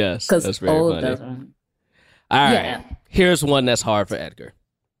funny. Yes, Because that's very old funny. doesn't. All right. Yeah. Here's one that's hard for Edgar.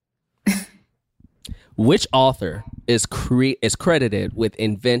 Which author is credited with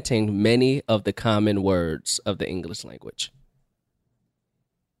inventing many of the common words of the English language?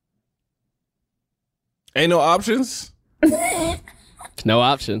 Ain't no options. No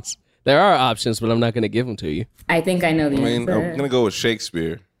options. There are options, but I'm not going to give them to you. I think I know the I mean, answer. I'm gonna go with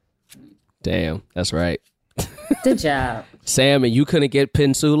Shakespeare. Damn, that's right. Good job. Sam, and you couldn't get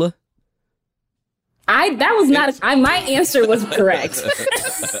Peninsula? That was not. My answer was correct.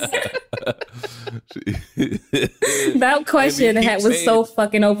 That question And you keep was so saying-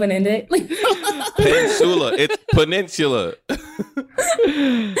 fucking open ended. Peninsula. It's peninsula.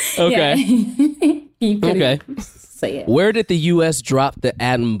 Okay. You couldn't Okay. say it. Where did the U.S. drop the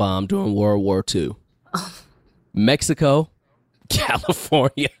atom bomb during World War II? Mexico,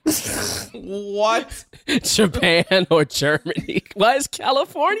 California, What? Japan, or Germany? Why is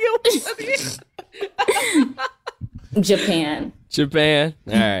California? Japan. Japan.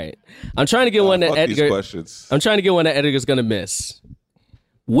 All right. I'm trying to get one that Fuck these Edgar. questions. I'm trying to get one that Edgar's gonna miss.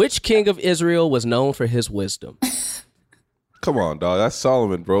 Which king of Israel was known for his wisdom? Come on, dog. That's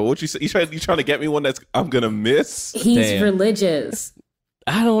Solomon, bro. What you say? You trying to get me one that's I'm gonna miss? He's Damn. religious.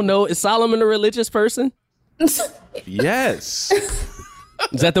 I don't know. Is Solomon a religious person? Yes.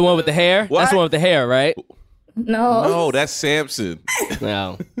 Is that the one with the hair? What? That's the one with the hair, right? No. No, that's Samson.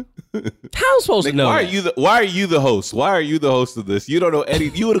 No. How am I supposed to know? Why are that? you the host? Why are you the host of this? You don't know any.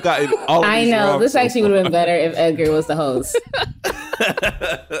 You would have gotten all of I these know. wrong This so actually would have been better if Edgar was the host.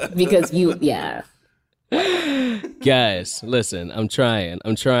 Because yeah. Guys, listen. I'm trying.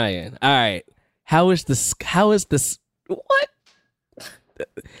 All right. How is this? What?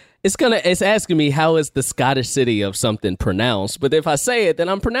 It's asking me how is the Scottish city of something pronounced, but if I say it, then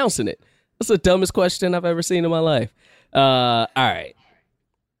I'm pronouncing it. That's the dumbest question I've ever seen in my life. All right.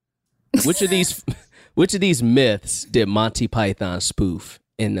 Which of these myths did Monty Python spoof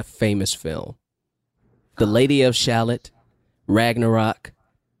in the famous film? The Lady of Shalott, Ragnarok,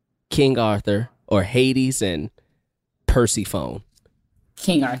 King Arthur, or Hades and Persephone?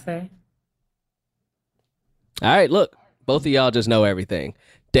 King Arthur. All right, look, both of y'all just know everything.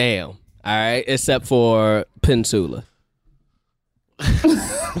 Damn. All right, except for Peninsula.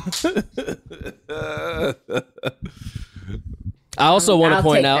 I also want to I'll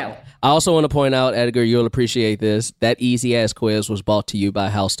point take out. that one. I also want to point out, Edgar, you'll appreciate this. That easy ass quiz was brought to you by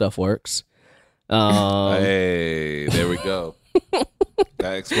How Stuff Works. Hey, there we go.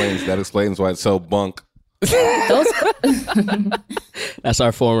 That explains why it's so bunk. Those, That's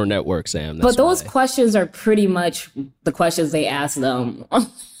our former network, Sam. That's but those why. questions are pretty much the questions they ask them on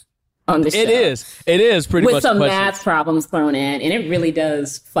the show. It is pretty With much some the question. math problems thrown in, and it really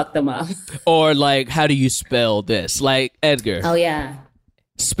does fuck them up. Or like, how do you spell this? Like Edgar, Oh yeah.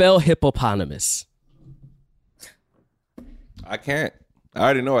 spell hippopotamus. I can't. I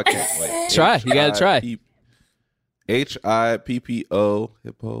already know I can't. Wait. Try. You gotta try. HIPPO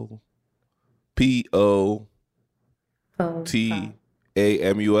hippo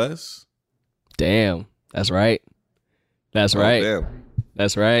POTAMUS. Damn, that's right. That's right. Oh, damn.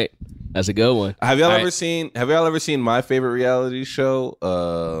 That's right. That's a good one. Have y'all All ever right. seen? Have y'all ever seen my favorite reality show?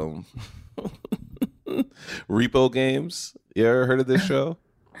 Repo Games. You ever heard of this show?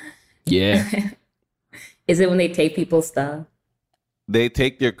 Yeah. Is it when they take people's stuff? They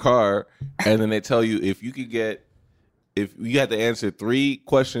take your car and then they tell you if you have to answer 3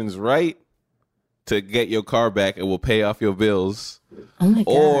 questions right to get your car back, it will pay off your bills. Oh my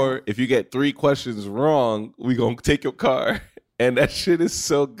god. Or if you get 3 questions wrong, we gonna take your car. And that shit is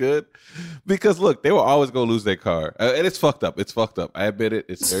so good because look, they were always gonna lose their car, and it's fucked up. It's fucked up. I admit it.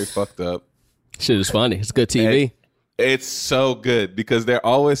 It's very fucked up. Shit is funny. It's good TV. It's so good because they're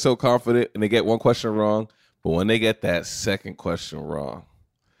always so confident and they get 1 question wrong, but when they get that second question wrong,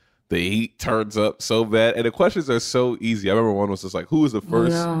 the heat turns up so bad. And the questions are so easy. I remember one was just like, who was the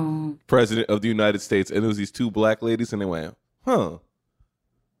first No. president of the United States? And it was these 2 black ladies, and they went,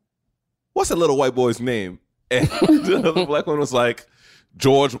 what's that little white boy's name? And the other black one was like,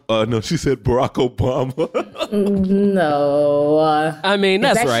 George, no, she said Barack Obama. No. I mean,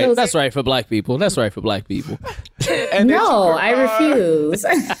 that's that right. shows- That's right for black people. That's right for black people. And they No, took her I car. refuse.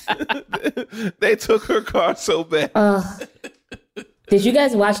 They took her car so bad. Did you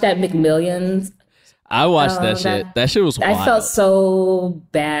guys watch that McMillions? I watched that Oh, shit. That shit was wild. I felt so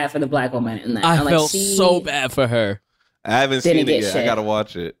bad for the black woman in that. I I'm like, felt she so bad for her. I haven't Didn't seen it get yet. shit. I gotta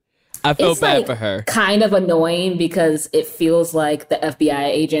watch it. I feel It's bad like for her. kind of annoying because it feels like the FBI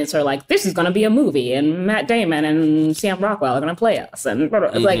agents are like, this is going to be a movie and Matt Damon and Sam Rockwell are going to play us. And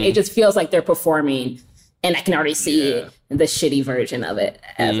it's like, it just feels like they're performing, and I can already see the shitty version of it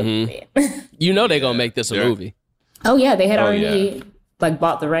as a movie. You know they're going to make this a movie. Oh yeah, they had already like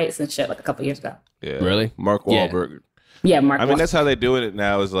bought the rights and shit like a couple years ago. Yeah. Really? Mark Yeah. Wahlberg. Yeah, Mark. I mean, that's how they're doing it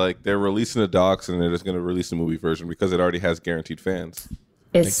now. Is like they're releasing the docs and they're just going to release the movie version because it already has guaranteed fans.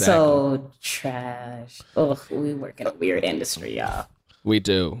 It's so trash. Ugh, we work in a weird industry, y'all. We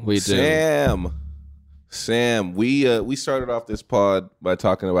do. Sam, we started off this pod by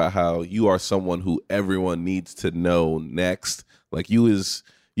talking about how you are someone who everyone needs to know next. Like you was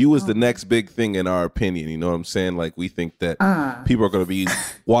the next big thing in our opinion. You know what I'm saying? Like we think that people are going to be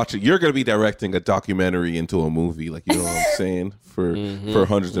watching. You're going to be directing a documentary into a movie. Like you know what I'm saying? For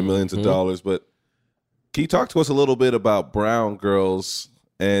hundreds of millions of dollars. But can you talk to us a little bit about Brown Girls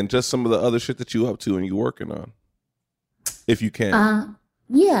and just some of the other shit that you up to and you working on, if you can?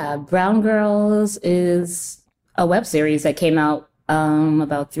 Yeah, Brown Girls is a web series that came out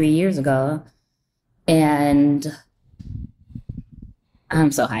about 3 years ago, and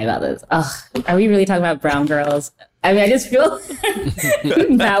I'm so high about this. Oh, are we really talking about Brown Girls? I mean, I just feel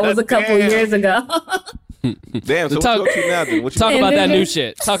that was a couple years ago. Damn, so what you up to now, then? What you Talk about that new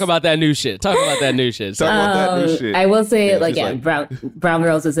shit. Talk about that new shit. Talk about that new shit. I will say, Yeah, Brown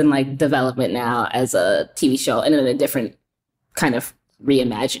Girls is in like development now as a TV show and in a different kind of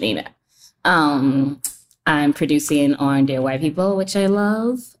reimagining. I'm producing on Dear White People, which I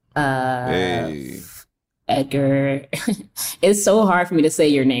love. Hey. Edgar. It's so hard for me to say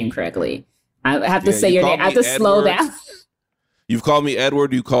your name correctly. I have to say your name. I have to slow down. You've called me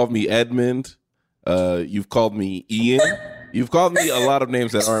Edward. You called me Edmund. You've called me Ian. You've called me a lot of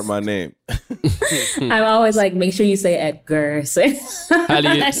names that aren't my name. I'm always like, make sure you say Edgar. How do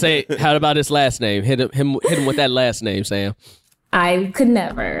you say? How about his last name? Hit him with that last name, Sam. I could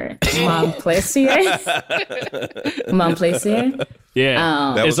never. Montplaisir. Montplaisir.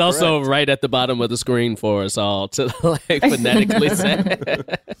 Yeah, That it's was also correct. right at the bottom of the screen for us all to like phonetically say.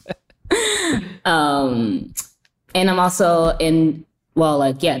 And I'm also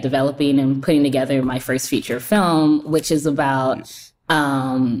developing and putting together my first feature film, which is about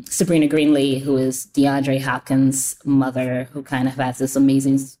Sabrina Greenlee, who is DeAndre Hopkins' mother, who kind of has this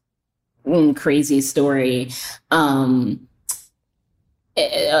amazing, crazy story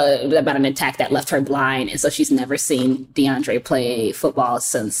about an attack that left her blind. And so she's never seen DeAndre play football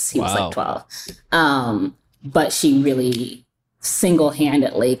since he was like 12. But she really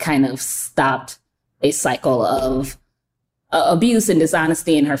single-handedly kind of stopped a cycle of abuse and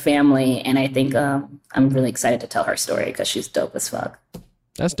dishonesty in her family. And I think I'm really excited to tell her story because she's dope as fuck.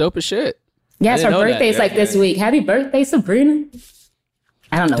 That's dope as shit. Yes, her didn't know that. birthday's like this week. Happy birthday, Sabrina.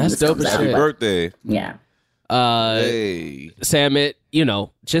 I don't know. when That's this dope comes as out, shit. Happy but birthday. Yeah. Hey. Sam,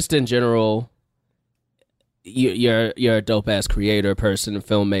 just in general, you're a dope ass creator, person, and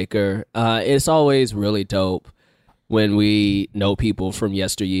filmmaker. It's always really dope when we know people from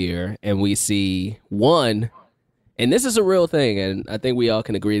yesteryear and we see one, and this is a real thing, and I think we all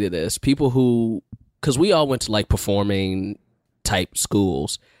can agree to this. People who, because we all went to like performing type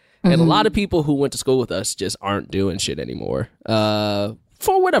schools, and a lot of people who went to school with us just aren't doing shit anymore for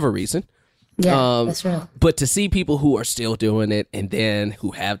whatever reason. Yeah, that's real. But to see people who are still doing it and then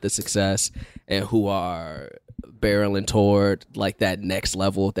who have the success and who are barreling toward like that next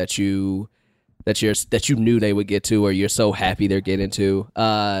level that you knew they would get to, or you're so happy they're getting to.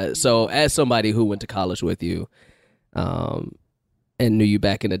 So as somebody who went to college with you and knew you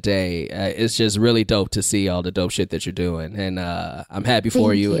back in the day, it's just really dope to see all the dope shit that you're doing. And I'm happy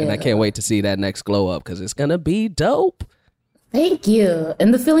for you, and I can't wait to see that next glow up because it's going to be dope. Thank you.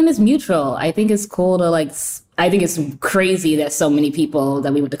 And the feeling is mutual. I think it's cool to I think it's crazy that so many people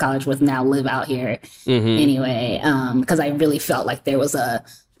that we went to college with now live out here anyway. Because I really felt like there was a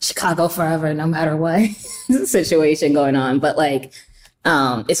Chicago forever, no matter what situation going on. But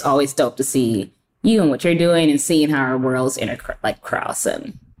it's always dope to see you and what you're doing and seeing how our worlds cross.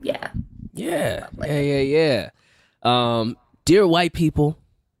 And yeah. Dear White People.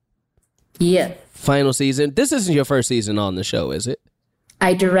 Yeah. Final season. This isn't your first season on the show, is it?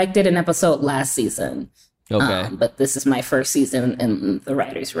 I directed an episode last season. Okay. But this is my first season in the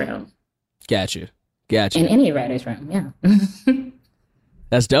writer's room. Gotcha. In any writer's room, yeah.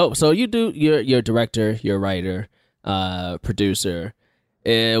 That's dope. So you're a director, you're a writer, producer.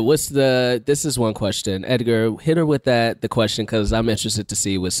 This is one question. Edgar, hit her with the question, because I'm interested to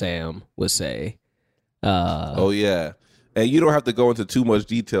see what Sam would say. Oh, yeah. And you don't have to go into too much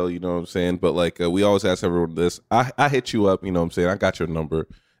detail, you know what I'm saying? But we always ask everyone this. I hit you up, you know what I'm saying? I got your number.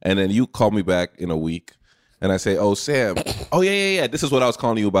 and then you call me back in a week, and I say, "Oh, Sam, oh yeah, this is what I was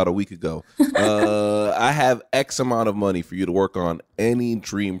calling you about a week ago. I have X amount of money for you to work on any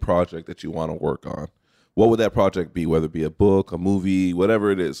dream project that you want to work on. What would that project be? Whether it be a book, a movie,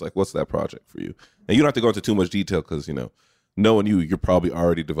 whatever it is. Like, what's that project for you? And you don't have to go into too much detail because knowing you're probably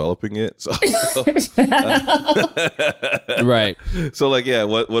already developing it. So, Right. So, like, yeah,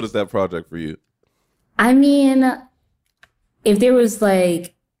 what is that project for you? I mean, if there was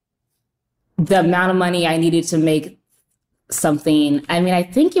like the amount of money I needed to make something, I mean, I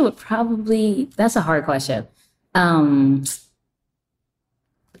think it would probably, that's a hard question.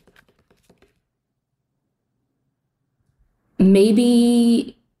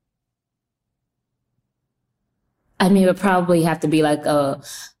 Maybe, I mean, it would probably have to be like a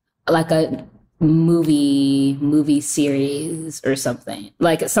movie series or something.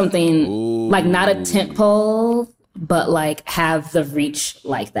 Like something like not a tentpole, but like have the reach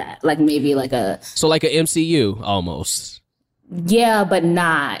like that. Like maybe like So like an MCU almost. Yeah, but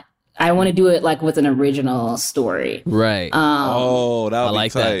not. I want to do it like with an original story. Right. That would I be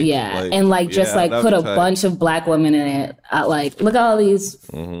like tight. that. Yeah, and like just like that'd put be a tight. bunch of Black women in it. Like look at all these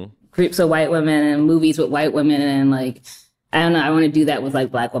groups of white women and movies with white women, and like I don't know. I want to do that with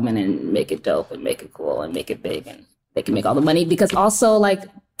like Black women and make it dope and make it cool and make it big, and they can make all the money, because also like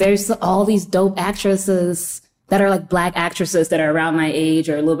there's all these dope actresses that are like Black actresses that are around my age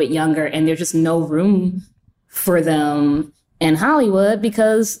or a little bit younger, and there's just no room for them in Hollywood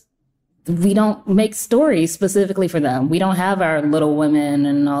because we don't make stories specifically for them. We don't have our Little Women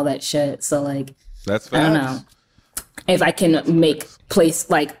and all that shit. So like, That's I don't facts. know if I can make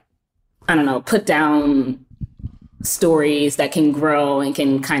put down stories that can grow and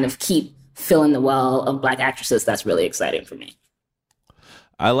can kind of keep filling the well of Black actresses. That's really exciting for me.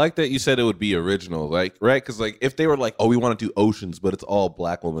 I like that you said it would be original, like, right? Because like if they were like, oh, we want to do Oceans, but it's all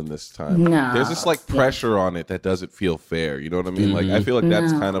Black women this time. No. There's this like pressure on it that doesn't feel fair. You know what I mean? Like I feel like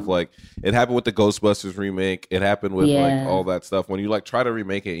that's kind of like it happened with the Ghostbusters remake. It happened with like all that stuff. When you like try to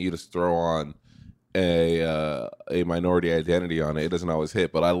remake it, and you just throw on a minority identity on it. It doesn't always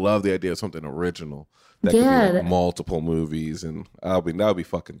hit. But I love the idea of something original that could be like multiple that would be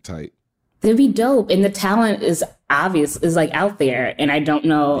fucking tight. It'd be dope. And the talent is obvious, is like out there. And I don't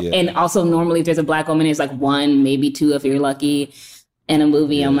know. Yeah. And also normally if there's a Black woman, it's like one, maybe two if you're lucky in a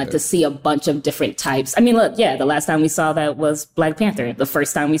movie. I'm like to see a bunch of different types. I mean, look, the last time we saw that was Black Panther. The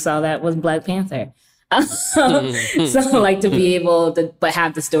first time we saw that was Black Panther. So like to be able to but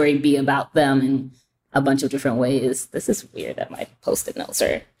have the story be about them in a bunch of different ways. This is weird that my Post-it notes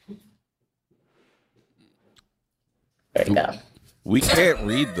are. There you go. We can't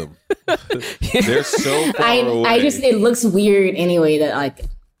read them. They're so far away. It looks weird anyway that like,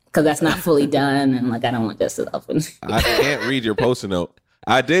 because that's not fully done, and like I don't want this to open. I can't read your Post-it note.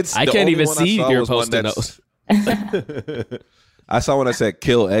 I can't even see your Post-it note. I saw one that said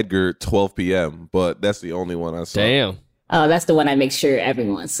 "Kill Edgar 12 p.m.," but that's the only one I saw. Damn. Oh, that's the one I make sure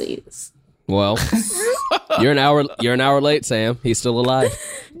everyone sees. Well, you're an hour late, Sam. He's still alive.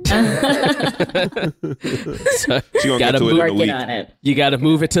 So, She gonna get to it in a Working week. on it. you got to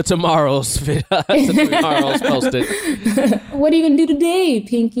move it to tomorrow's tomorrow's Post-it. What are you gonna do today,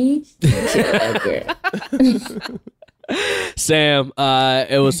 Pinky? Kill Edgar. Sam,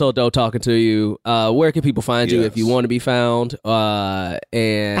 it was so dope talking to you. Where can people find you if you Yes. want to be found?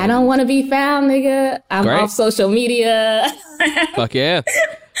 And I don't want to be found, nigga. I'm Great. off social media. Fuck yeah.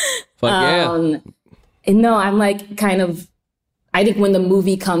 Fuck yeah. And no, I'm like kind of. I think when the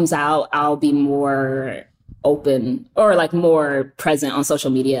movie comes out, I'll be more open or like more present on social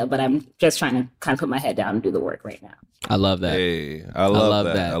media. But I'm just trying to kind of put my head down and do the work right now. I love that. Hey, I love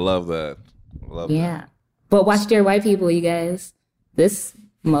that. that. I love that. I love that. Yeah. But watch Dear White People, you guys. This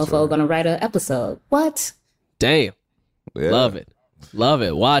mofo gonna write an episode. What? Damn. Yeah. Love it. Love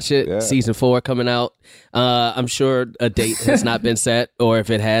it. Watch it. Yeah. Season 4 coming out. I'm sure a date has not been set, or if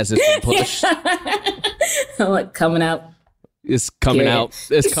it has, it's been pushed. Like coming out. It's coming Period. out.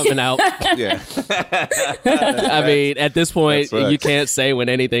 It's coming out. Yeah. I mean, at this point, That's right. you can't say when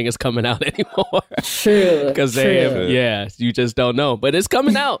anything is coming out anymore. True. Because true. you just don't know. But it's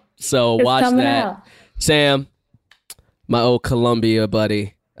coming out. So It's watch coming that. out. Sam, my old Columbia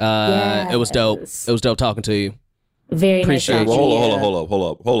buddy. It was dope. Yes. It was dope talking to you. Very Appreciate nice. it. Well, talking to you.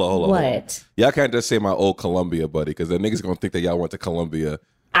 hold up. What? Y'all can't just say my old Columbia buddy, because the niggas gonna think that y'all went to Columbia.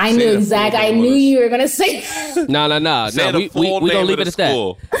 I Say knew the exactly. full I name knew of this. you were gonna say No. Say the We full gonna name leave of it the at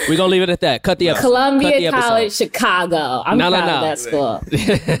school. that. We gonna leave it at that. Cut the episode. Cut the Columbia episode. College, Chicago. I'm No. proud of that school.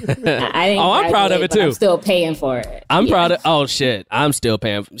 I didn't Oh, I'm proud of graduate, it but I'm too. still paying for it. I'm Yeah. proud of. Oh shit, I'm still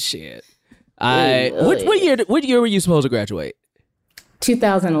paying for shit. Ooh, What year? What year were you supposed to graduate?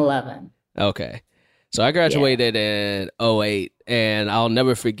 2011. Okay. So I graduated in '08, and I'll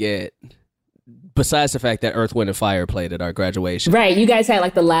never forget, besides the fact that Earth, Wind, and Fire played at our graduation. Right. You guys had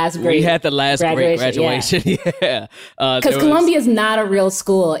like the last great We had the last great graduation. Yeah. Because Columbia is not a real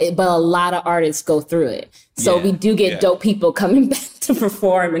school, but a lot of artists go through it. So we do get dope people coming back to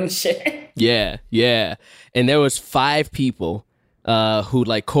perform and shit. Yeah. Yeah. And there was 5 people who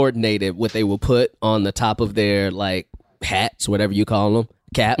like coordinated what they would put on the top of their like hats, whatever you call them.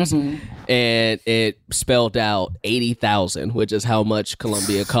 Caps, and it spelled out 80,000, which is how much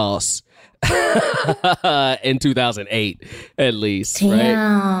Columbia costs in 2008, at least.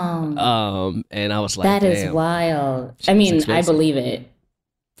 Damn. Right? And I was like, that is damn, wild. I mean, I believe it.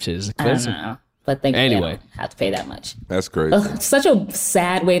 Shit is I don't expensive. know, but thankfully I don't have to pay that much. That's crazy. Ugh, such a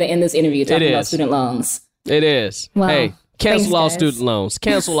sad way to end this interview talking about student loans. It is. Wow. Hey, cancel Thanks, all guys. student loans.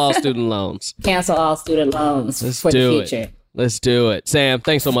 Cancel all student loans. Cancel all student loans for the future. Let's do it. Sam,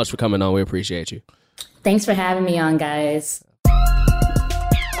 thanks so much for coming on. We appreciate you. Thanks for having me on, guys.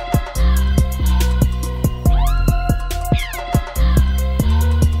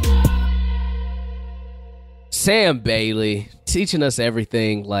 Sam Bailey teaching us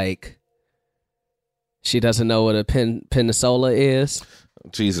everything like she doesn't know what a penisola is.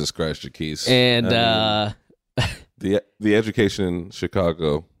 Jesus Christ, Jaquise. And the education in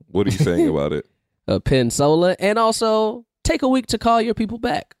Chicago, what are you saying about it? A penisola, and also take a week to call your people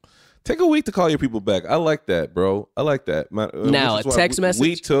back. Take a week to call your people back. I like that, bro. I like that. Now, a text message?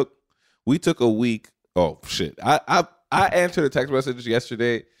 We took a week. Oh, shit. I answered a text message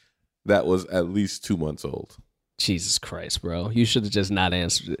yesterday that was at least 2 months old. Jesus Christ, bro. You should have just not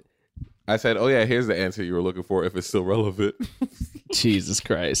answered it. I said, oh, yeah, here's the answer you were looking for if it's still relevant. Jesus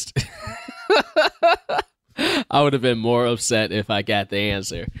Christ. I would have been more upset if I got the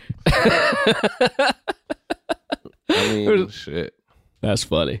answer. I mean, shit. That's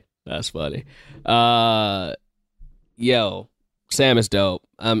funny. That's funny. Yo, Sam is dope.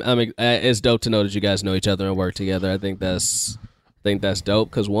 It's dope to know that you guys know each other and work together. I think that's dope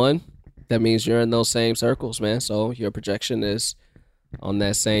because one, that means you're in those same circles, man. So your projection is on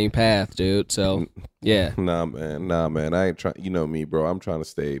that same path, dude. So yeah. Nah, man. I ain't trying. You know me, bro. I'm trying to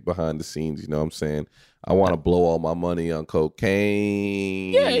stay behind the scenes. You know what I'm saying? I want to blow all my money on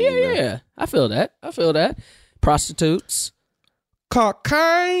cocaine. Yeah. I feel that. Prostitutes.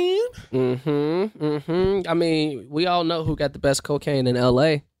 Cocaine. I mean, we all know who got the best cocaine in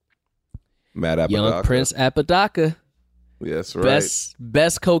L.A. Matt Apodaca. Young Prince Apodaca. Yes, right.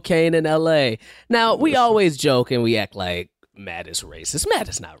 Best cocaine in L.A. Now, we always joke and we act like Matt is racist. Matt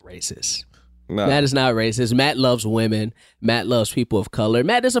is not racist. Nah. Matt is not racist. Matt loves women. Matt loves people of color.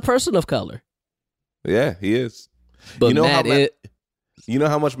 Matt is a person of color. Yeah, he is. But you know you know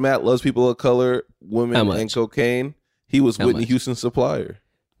how much Matt loves people of color, women, and cocaine? He was Whitney Houston's supplier.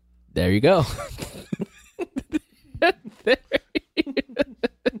 There you go.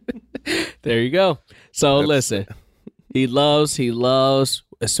 There you go. So listen, he loves,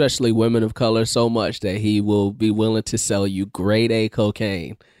 especially women of color so much that he will be willing to sell you grade A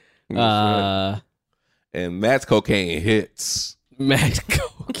cocaine. Right. And Matt's cocaine hits. Matt's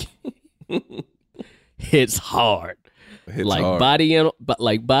cocaine hits hard. Hits like hard. body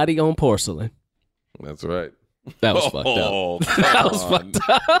on porcelain. That's right. That was fucked up. That was fucked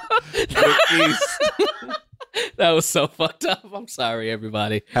up. That was so fucked up. I'm sorry,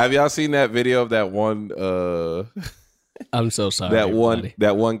 everybody. Have y'all seen that video of that one? I'm so sorry.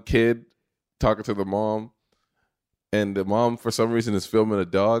 That one kid talking to the mom, and the mom for some reason is filming a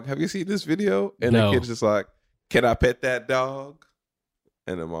dog. Have you seen this video? And No. the kid's just like, "Can I pet that dog?"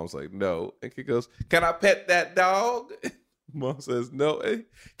 And the mom's like, "No." And kid goes, "Can I pet that dog?" Mom says, "No." Can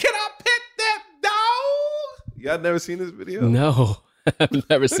I pet that dog? Y'all never seen this video? No, I've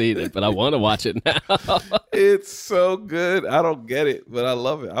never seen it, but I want to watch it now. It's so good. I don't get it, but I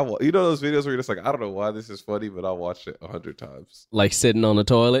love it. You know those videos where you're just like, I don't know why this is funny, but I'll watch it 100 times. Like sitting on the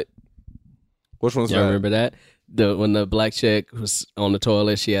toilet. Which one's Y'all that? remember that? When the black chick was on the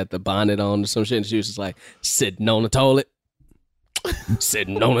toilet, she had the bonnet on or some shit, and she was just like, sitting on the toilet.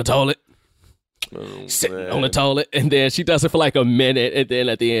 Sitting on the toilet. Sitting on the toilet. And then she does it for like a minute, and then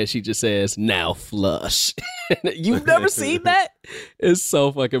at the end she just says, now flush. You've never seen that? It's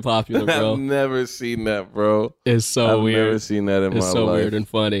so fucking popular, bro. I've never seen that, bro. It's so I've weird. never seen that in my life. It's so weird and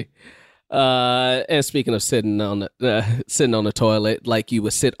funny. And speaking of sitting on the toilet, like you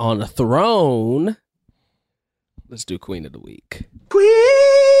would sit on a throne. Let's do Queen of the Week.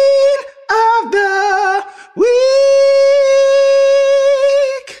 Queen of the Week.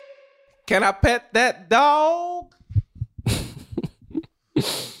 Can I pet that dog?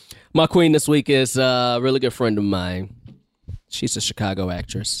 My queen this week is a really good friend of mine. She's a Chicago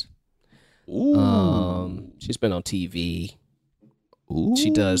actress. Ooh. She's been on TV. Ooh.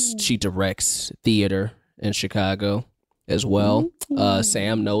 She directs theater in Chicago as well.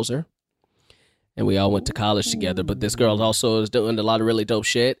 Sam knows her. And we all went to college together. But this girl also is doing a lot of really dope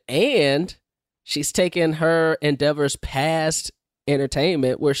shit. And she's taken her endeavors past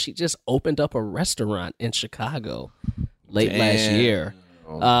entertainment, where she just opened up a restaurant in Chicago late last year.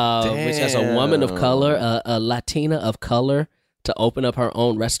 Which has a woman of color, a Latina of color, to open up her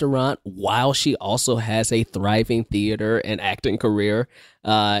own restaurant while she also has a thriving theater and acting career.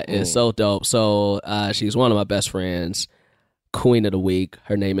 Is so dope. So she's one of my best friends. Queen of the week.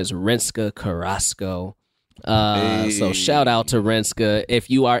 Her name is Renska Carrasco. So shout out to Renska. If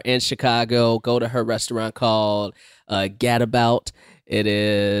you are in Chicago, go to her restaurant called Gadabout. It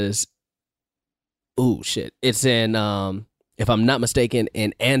is, it's in, if I'm not mistaken,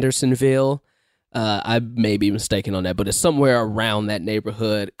 in Andersonville. I may be mistaken on that, but it's somewhere around that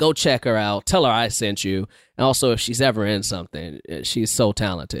neighborhood. Go check her out. Tell her I sent you. And also, if she's ever in something, she's so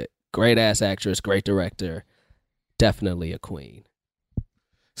talented. Great ass actress, great director. Definitely a queen.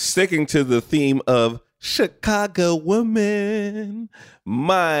 Sticking to the theme of Chicago woman,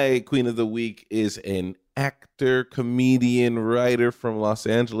 my queen of the week is an actor, comedian, writer from Los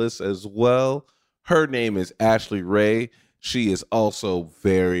Angeles as well. Her name is Ashley Ray. She is also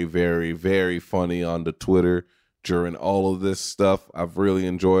very, very, very funny on the Twitter during all of this stuff. I've really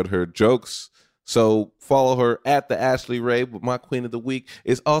enjoyed her jokes. So follow her at the Ashley Ray. But my queen of the week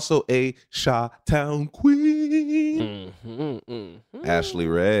is also a Chi-Town queen. Ashley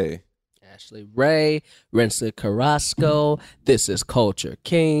Ray. Ashley Ray, Renska Carrasco. This is Culture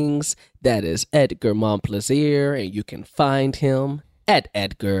Kings. That is Edgar Montplaisir, and you can find him at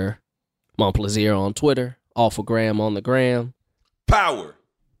Edgar Montplaisir on Twitter. Alphagram on the gram. Power.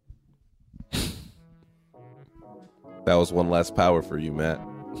 That was one last power for you, Matt.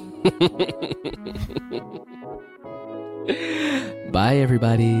 Bye,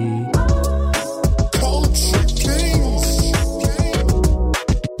 everybody.